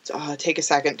to take a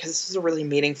second, because this is a really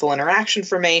meaningful interaction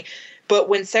for me. But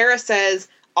when Sarah says,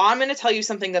 I'm going to tell you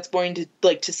something that's going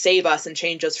to, to save us and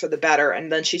change us for the better,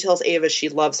 and then she tells Ava she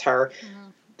loves her.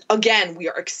 again, we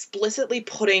are explicitly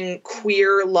putting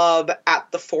queer love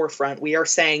at the forefront. We are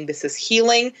saying this is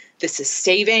healing, this is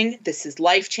saving, this is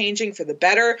life-changing for the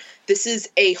better. This is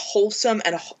a wholesome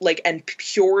and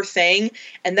pure thing,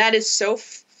 and that is so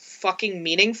fucking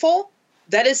meaningful.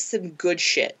 That is some good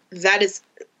shit. That is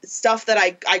stuff that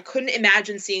I couldn't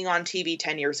imagine seeing on TV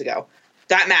 10 years ago.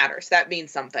 That matters. That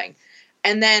means something.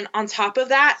 And then on top of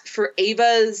that, for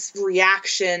Ava's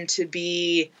reaction to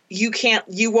be, you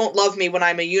won't love me when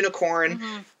I'm a unicorn.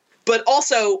 Mm-hmm. But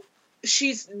also,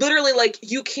 she's literally like,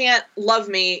 you can't love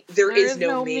me. There is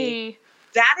no me.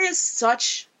 That is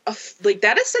such a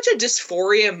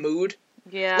dysphoria mood.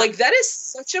 Yeah. Like, that is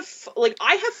such a,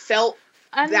 I have felt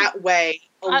that way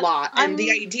a lot. And the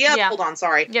idea, hold on,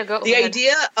 sorry. Yeah, go The ahead.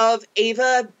 idea of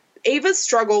Ava's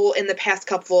struggle in the past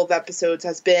couple of episodes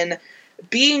has been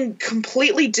being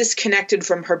completely disconnected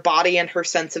from her body and her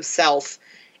sense of self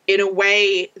in a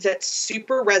way that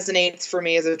super resonates for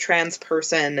me as a trans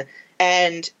person.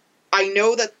 And I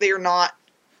know that they're not,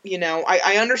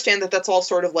 I understand that that's all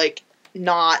sort of like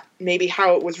not maybe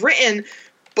how it was written,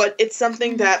 but it's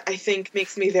something that I think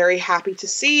makes me very happy to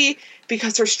see,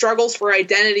 because her struggles for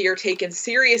identity are taken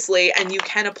seriously and you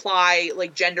can apply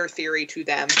like gender theory to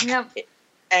them. Yep.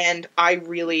 And I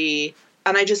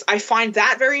find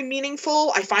that very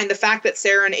meaningful. I find the fact that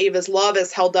Sarah and Ava's love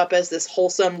is held up as this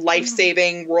wholesome,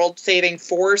 life-saving, world-saving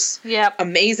force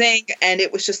amazing. And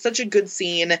it was just such a good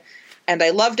scene. And I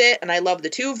loved it. And I love the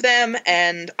two of them.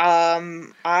 And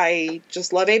I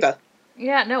just love Ava.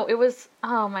 Yeah, no, it was,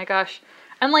 oh my gosh.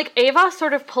 And like Ava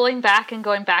sort of pulling back and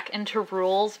going back into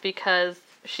rules because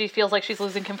she feels like she's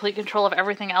losing complete control of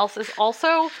everything else is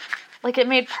also, like, it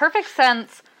made perfect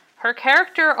sense. Her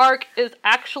character arc is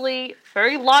actually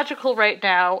very logical right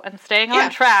now and staying on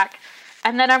track.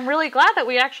 And then I'm really glad that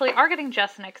we actually are getting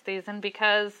Jess next season,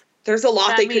 because there's a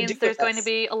lot they could do. That means there's going to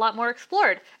be a lot more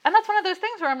explored. And that's one of those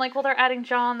things where I'm like, well, they're adding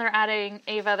John, they're adding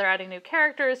Ava, they're adding new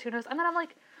characters, who knows? And then I'm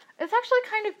like, it's actually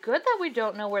kind of good that we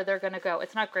don't know where they're going to go.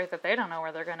 It's not great that they don't know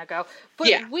where they're going to go. But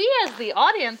we as the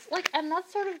audience, and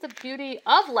that's sort of the beauty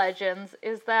of Legends,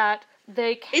 is that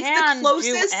they can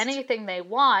do anything they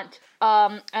want.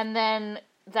 And then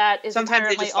that is sometimes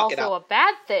apparently also a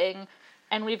bad thing,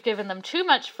 and we've given them too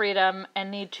much freedom and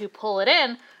need to pull it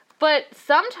in. But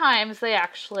sometimes they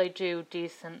actually do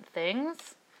decent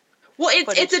things. Well,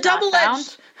 it's a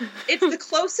double-edged. It's the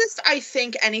closest I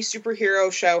think any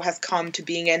superhero show has come to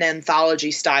being an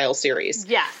anthology-style series.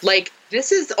 Yes. Like,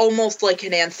 this is almost like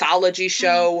an anthology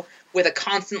show with a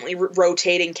constantly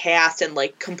rotating cast and,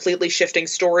 like, completely shifting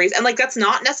stories. And, like, that's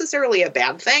not necessarily a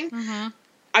bad thing. Mm-hmm.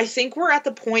 I think we're at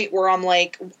the point where I'm,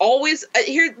 like,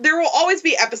 there will always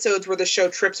be episodes where the show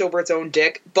trips over its own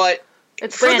dick, but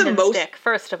it's Brandon's dick,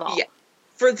 first of all. Yeah.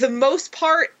 For the most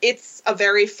part, it's a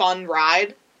very fun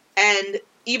ride. And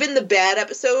even the bad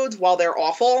episodes, while they're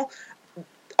awful,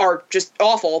 are just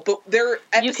awful. But they're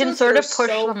episodes you can sort of push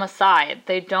them aside.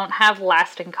 They don't have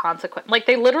lasting consequence. Like,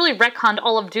 they literally retconned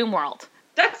all of Doomworld.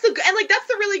 That's the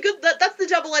really good. That's the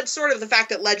double-edged sword of the fact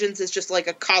that Legends is just like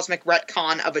a cosmic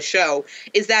retcon of a show.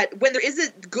 Is that when there is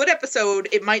a good episode,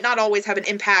 it might not always have an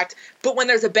impact. But when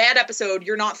there's a bad episode,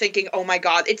 you're not thinking, "Oh my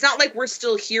god!" It's not like we're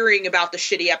still hearing about the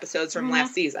shitty episodes from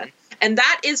last season. And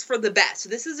that is for the best.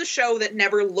 This is a show that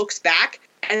never looks back,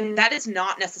 and that is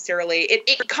not necessarily...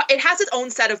 It has its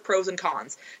own set of pros and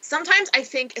cons. Sometimes I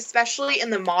think, especially in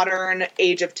the modern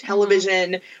age of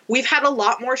television, we've had a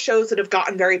lot more shows that have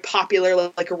gotten very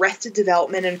popular, like Arrested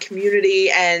Development and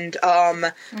Community, and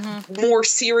more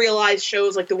serialized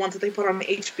shows like the ones that they put on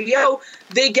HBO.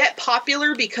 They get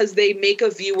popular because they make a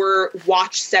viewer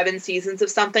watch 7 seasons of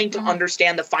something to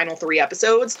understand the final 3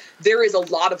 episodes. There is a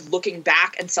lot of looking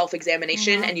back and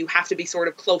self-examination, and you have to be sort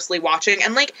of closely watching.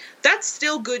 And, like, that's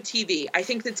still good TV. I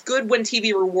think it's good when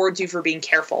TV rewards you for being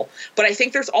careful. But I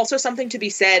think there's also something to be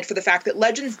said for the fact that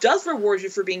Legends does reward you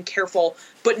for being careful,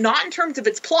 but not in terms of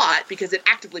its plot, because it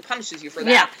actively punishes you for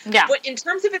that. Yeah. But in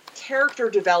terms of its character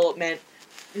development,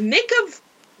 Mick of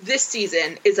this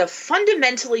season is a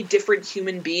fundamentally different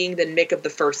human being than Mick of the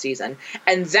first season.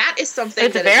 And that is something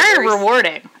it's very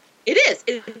rewarding. It is.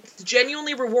 It's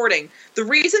genuinely rewarding. The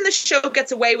reason the show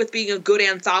gets away with being a good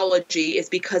anthology is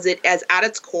because it is, at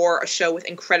its core, a show with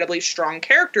incredibly strong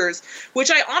characters,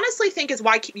 which I honestly think is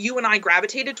why you and I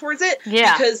gravitated towards it.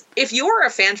 Yeah. Because if you're a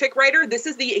fanfic writer, this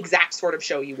is the exact sort of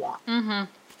show you want. Mm-hmm.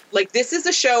 Like, this is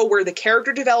a show where the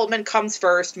character development comes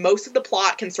first, most of the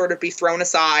plot can sort of be thrown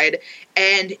aside,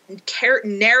 and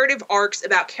narrative arcs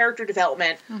about character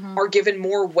development are given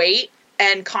more weight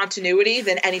and continuity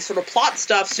than any sort of plot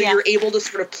stuff, so you're able to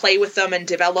sort of play with them and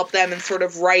develop them and sort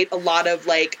of write a lot of,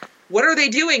 like, What are they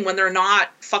doing when they're not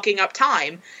fucking up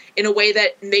time in a way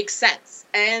that makes sense?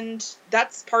 And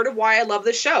that's part of why I love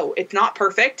this show. It's not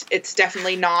perfect. It's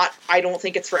definitely not, I don't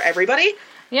think it's for everybody.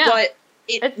 Yeah. But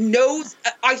it knows,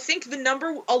 I think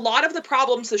a lot of the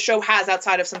problems the show has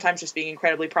outside of sometimes just being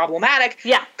incredibly problematic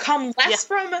come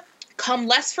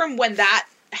less from when that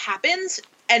happens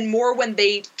and more when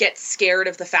they get scared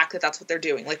of the fact that that's what they're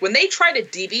doing. Like when they try to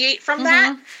deviate from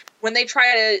that, when they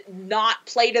try to not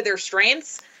play to their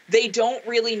strengths, they don't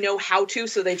really know how to,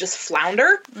 so they just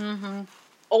flounder.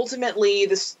 Ultimately,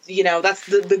 this, that's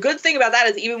the good thing about that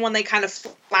is even when they kind of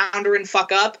flounder and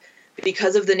fuck up,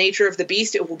 because of the nature of the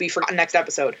beast, it will be forgotten next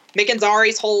episode. Mick and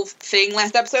Zari's whole thing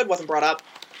last episode wasn't brought up.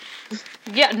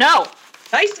 Yeah, no.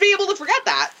 Nice to be able to forget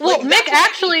that. Well, like, Mick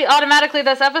actually automatically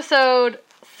this episode,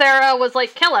 Sarah was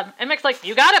like, kill him. And Mick's like,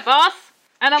 you got it, boss.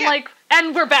 And I'm like,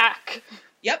 and we're back.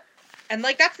 Yep. And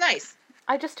like, that's nice.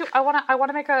 I want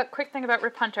to make a quick thing about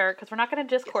Rip Hunter, because we're not going to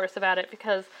discourse about it,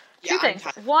 because two things.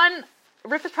 One,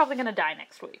 Rip is probably going to die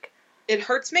next week. It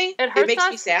hurts me. It makes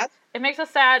me sad. It makes us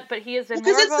sad, but he is in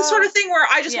because it's the sort of thing where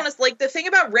I just want to, like, the thing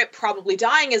about Rip probably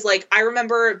dying is, like, I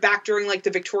remember back during, like, the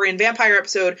Victorian Vampire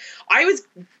episode, I was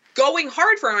going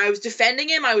hard for him. I was defending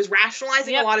him. I was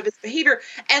rationalizing a lot of his behavior.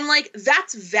 And, like,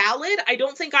 that's valid. I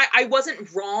don't think I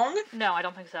wasn't wrong. No, I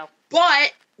don't think so.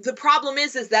 But the problem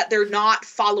is that they're not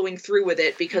following through with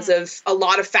it because of a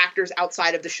lot of factors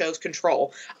outside of the show's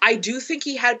control. I do think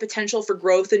he had potential for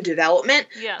growth and development,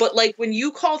 but like when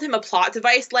you called him a plot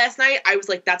device last night, I was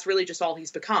like, that's really just all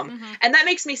he's become. And that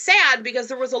makes me sad because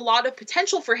there was a lot of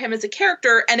potential for him as a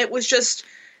character, and it was just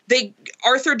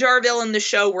Arthur Darvill and the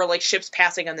show were like ships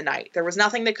passing in the night. There was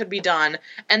nothing that could be done,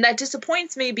 and that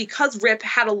disappoints me because Rip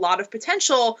had a lot of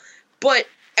potential, but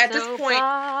at this point,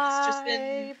 it's just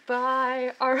been...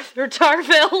 Bye, Arthur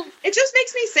Darvill. It just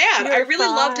makes me sad. I really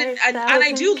loved it, and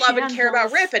I do love and care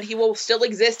about Rip, and he will still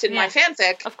exist in my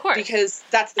fanfic. Of course. Because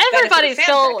that's the Everybody's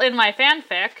still in my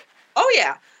fanfic. Oh,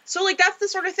 yeah. So, like, that's the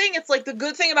sort of thing. It's like, the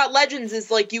good thing about Legends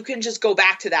is, like, you can just go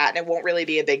back to that, and it won't really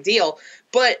be a big deal.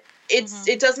 But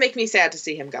it does make me sad to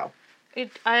see him go.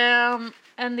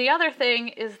 And the other thing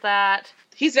is that...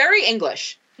 He's very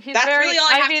English. That's really all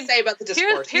I have to say about the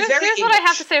discourse. Here's what I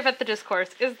have to say about the discourse,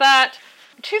 is that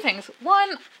two things.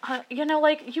 One,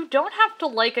 like, you don't have to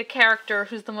like a character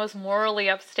who's the most morally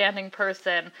upstanding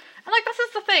person. And, like, this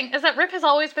is the thing, is that Rip has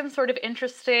always been sort of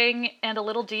interesting and a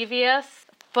little devious,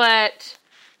 but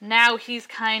now he's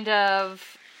kind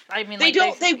of... I mean, they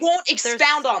won't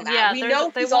expound on that. We know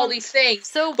he's all these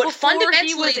things, but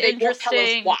fundamentally they won't tell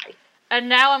us why. And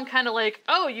now I'm kind of like,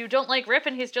 oh, you don't like Rip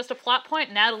and he's just a plot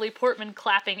point? Natalie Portman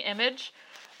clapping image.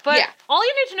 But all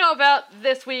you need to know about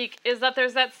this week is that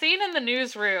there's that scene in the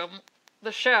newsroom,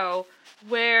 the show,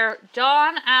 where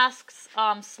Dawn asks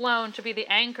Sloane to be the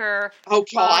anchor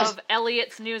of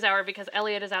Elliot's news hour because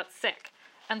Elliot is out sick.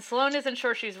 And Sloane isn't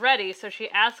sure she's ready, so she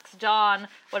asks Dawn,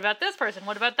 what about this person?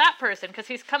 What about that person? Because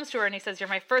he comes to her and he says, you're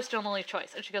my first and only choice.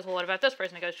 And she goes, well, what about this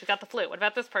person? He goes, she's got the flu. What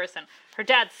about this person? Her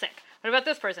dad's sick. What about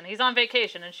this person? He's on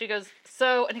vacation. And she goes,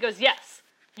 and he goes, yes,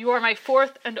 you are my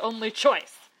fourth and only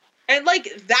choice. And like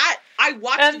that, I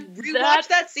rewatched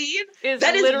that scene.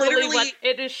 That is literally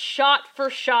it is shot for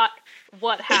shot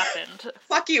what happened.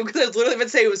 Fuck you, because I was literally going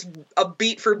to say it was a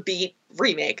beat for beat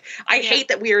remake. I hate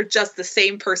that we are just the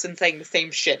same person saying the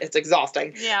same shit. It's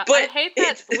exhausting. Yeah, but I hate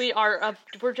that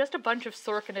we're just a bunch of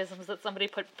Sorkinisms that somebody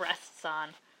put breasts on.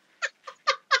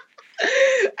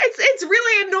 It's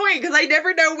really annoying because I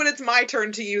never know when it's my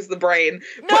turn to use the brain.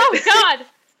 No, God!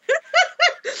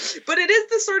 But it is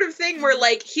the sort of thing where,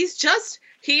 like, he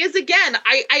is, again,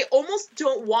 I almost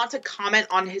don't want to comment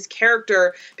on his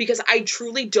character because I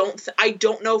truly don't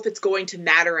know if it's going to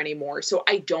matter anymore, so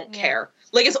I don't care.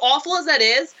 Like, as awful as that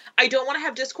is, I don't want to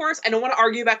have discourse. I don't want to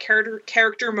argue about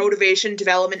character motivation,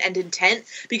 development, and intent,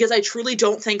 because I truly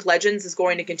don't think Legends is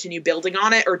going to continue building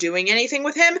on it or doing anything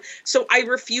with him. So I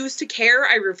refuse to care.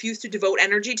 I refuse to devote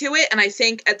energy to it. And I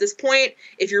think at this point,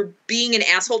 if you're being an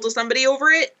asshole to somebody over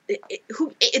it,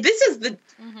 this is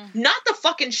not the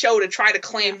fucking show to try to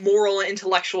claim moral and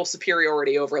intellectual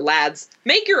superiority over, lads.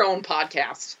 Make your own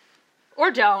podcast.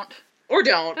 Or don't.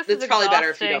 It's probably better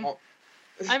if you don't.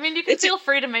 I mean, you can feel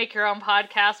free to make your own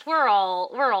podcast. We're all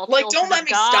like, don't let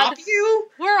me stop you.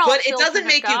 But it doesn't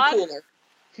make you cooler.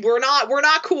 We're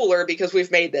not cooler because we've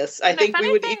made this. I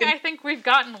think we've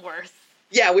gotten worse.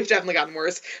 Yeah, we've definitely gotten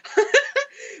worse.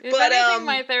 If anything,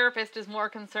 my therapist is more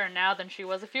concerned now than she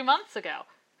was a few months ago.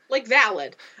 Like,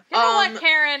 valid. You know what,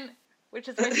 Karen, which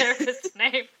is my therapist's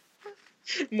name.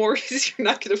 Maurice, you're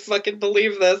not gonna fucking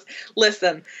believe this.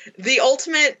 Listen, the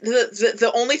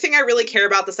only thing I really care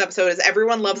about this episode is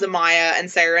everyone loves Amaya, and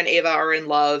Sarah and Ava are in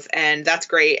love, and that's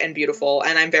great and beautiful,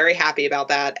 and I'm very happy about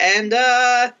that. And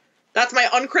that's my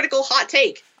uncritical hot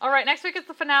take. All right, next week is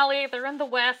the finale. They're in the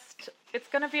West. It's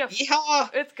gonna be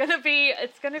It's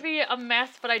gonna be a mess,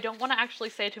 but I don't want to actually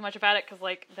say too much about it because,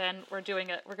 like, then we're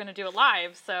gonna do it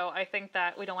live. So I think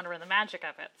that we don't want to ruin the magic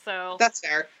of it. So that's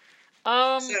fair.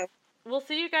 We'll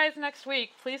see you guys next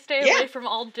week. Please stay away from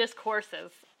all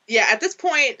discourses. Yeah, at this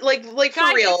point, like guys,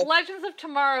 for real. It's Legends of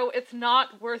Tomorrow. It's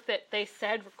not worth it. They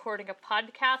said recording a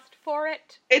podcast for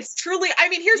it. It's truly. I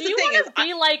mean, here's the thing: Do you want to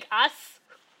be like us?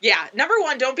 Yeah, number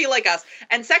one, don't be like us.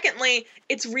 And secondly,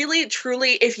 it's really,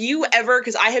 truly, if you ever,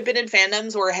 because I have been in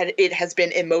fandoms where it has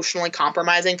been emotionally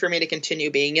compromising for me to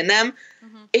continue being in them,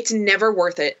 it's never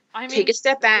worth it. I mean, take a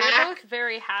step back. We're both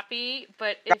very happy,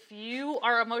 but if you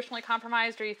are emotionally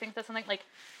compromised or you think that's something, like,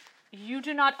 you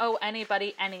do not owe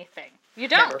anybody anything. You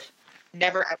don't.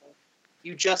 Never ever.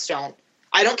 You just don't.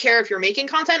 I don't care if you're making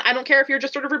content. I don't care if you're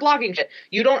just sort of reblogging shit.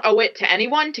 You don't owe it to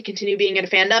anyone to continue being in a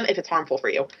fandom if it's harmful for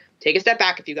you. Take a step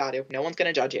back if you got to. No one's going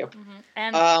to judge you.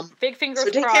 And big fingers so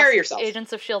take crossed, care of yourself.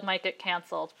 Agents of S.H.I.E.L.D. might get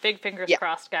canceled. Big fingers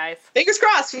crossed, guys. Fingers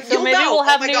crossed. So maybe we'll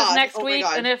have news next week,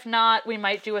 and if not, we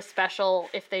might do a special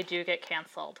if they do get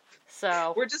canceled.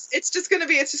 So it's just gonna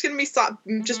be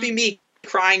just be me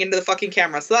crying into the fucking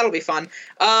camera, so that'll be fun.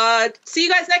 See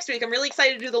you guys next week. I'm really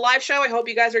excited to do the live show. I hope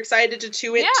you guys are excited to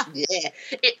tune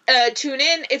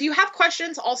in. If you have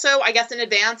questions, also, I guess in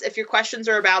advance, if your questions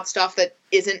are about stuff that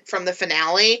isn't from the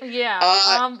finale, we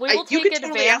will take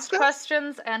advanced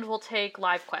questions and we'll take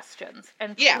live questions.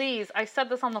 And please, I said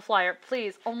this on the flyer,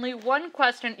 please, only one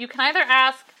question. You can either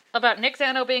ask about Nick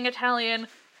Zano being Italian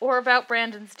or about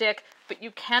Brandon's dick, but you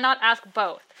cannot ask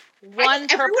both. One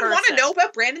per person. Everyone want to know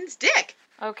about Brandon's dick.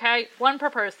 Okay, one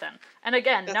per person. And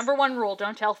again, number one rule,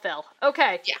 don't tell Phil.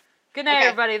 Okay. Yeah. Good night,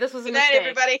 everybody. This was a mistake. Good night,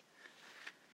 everybody.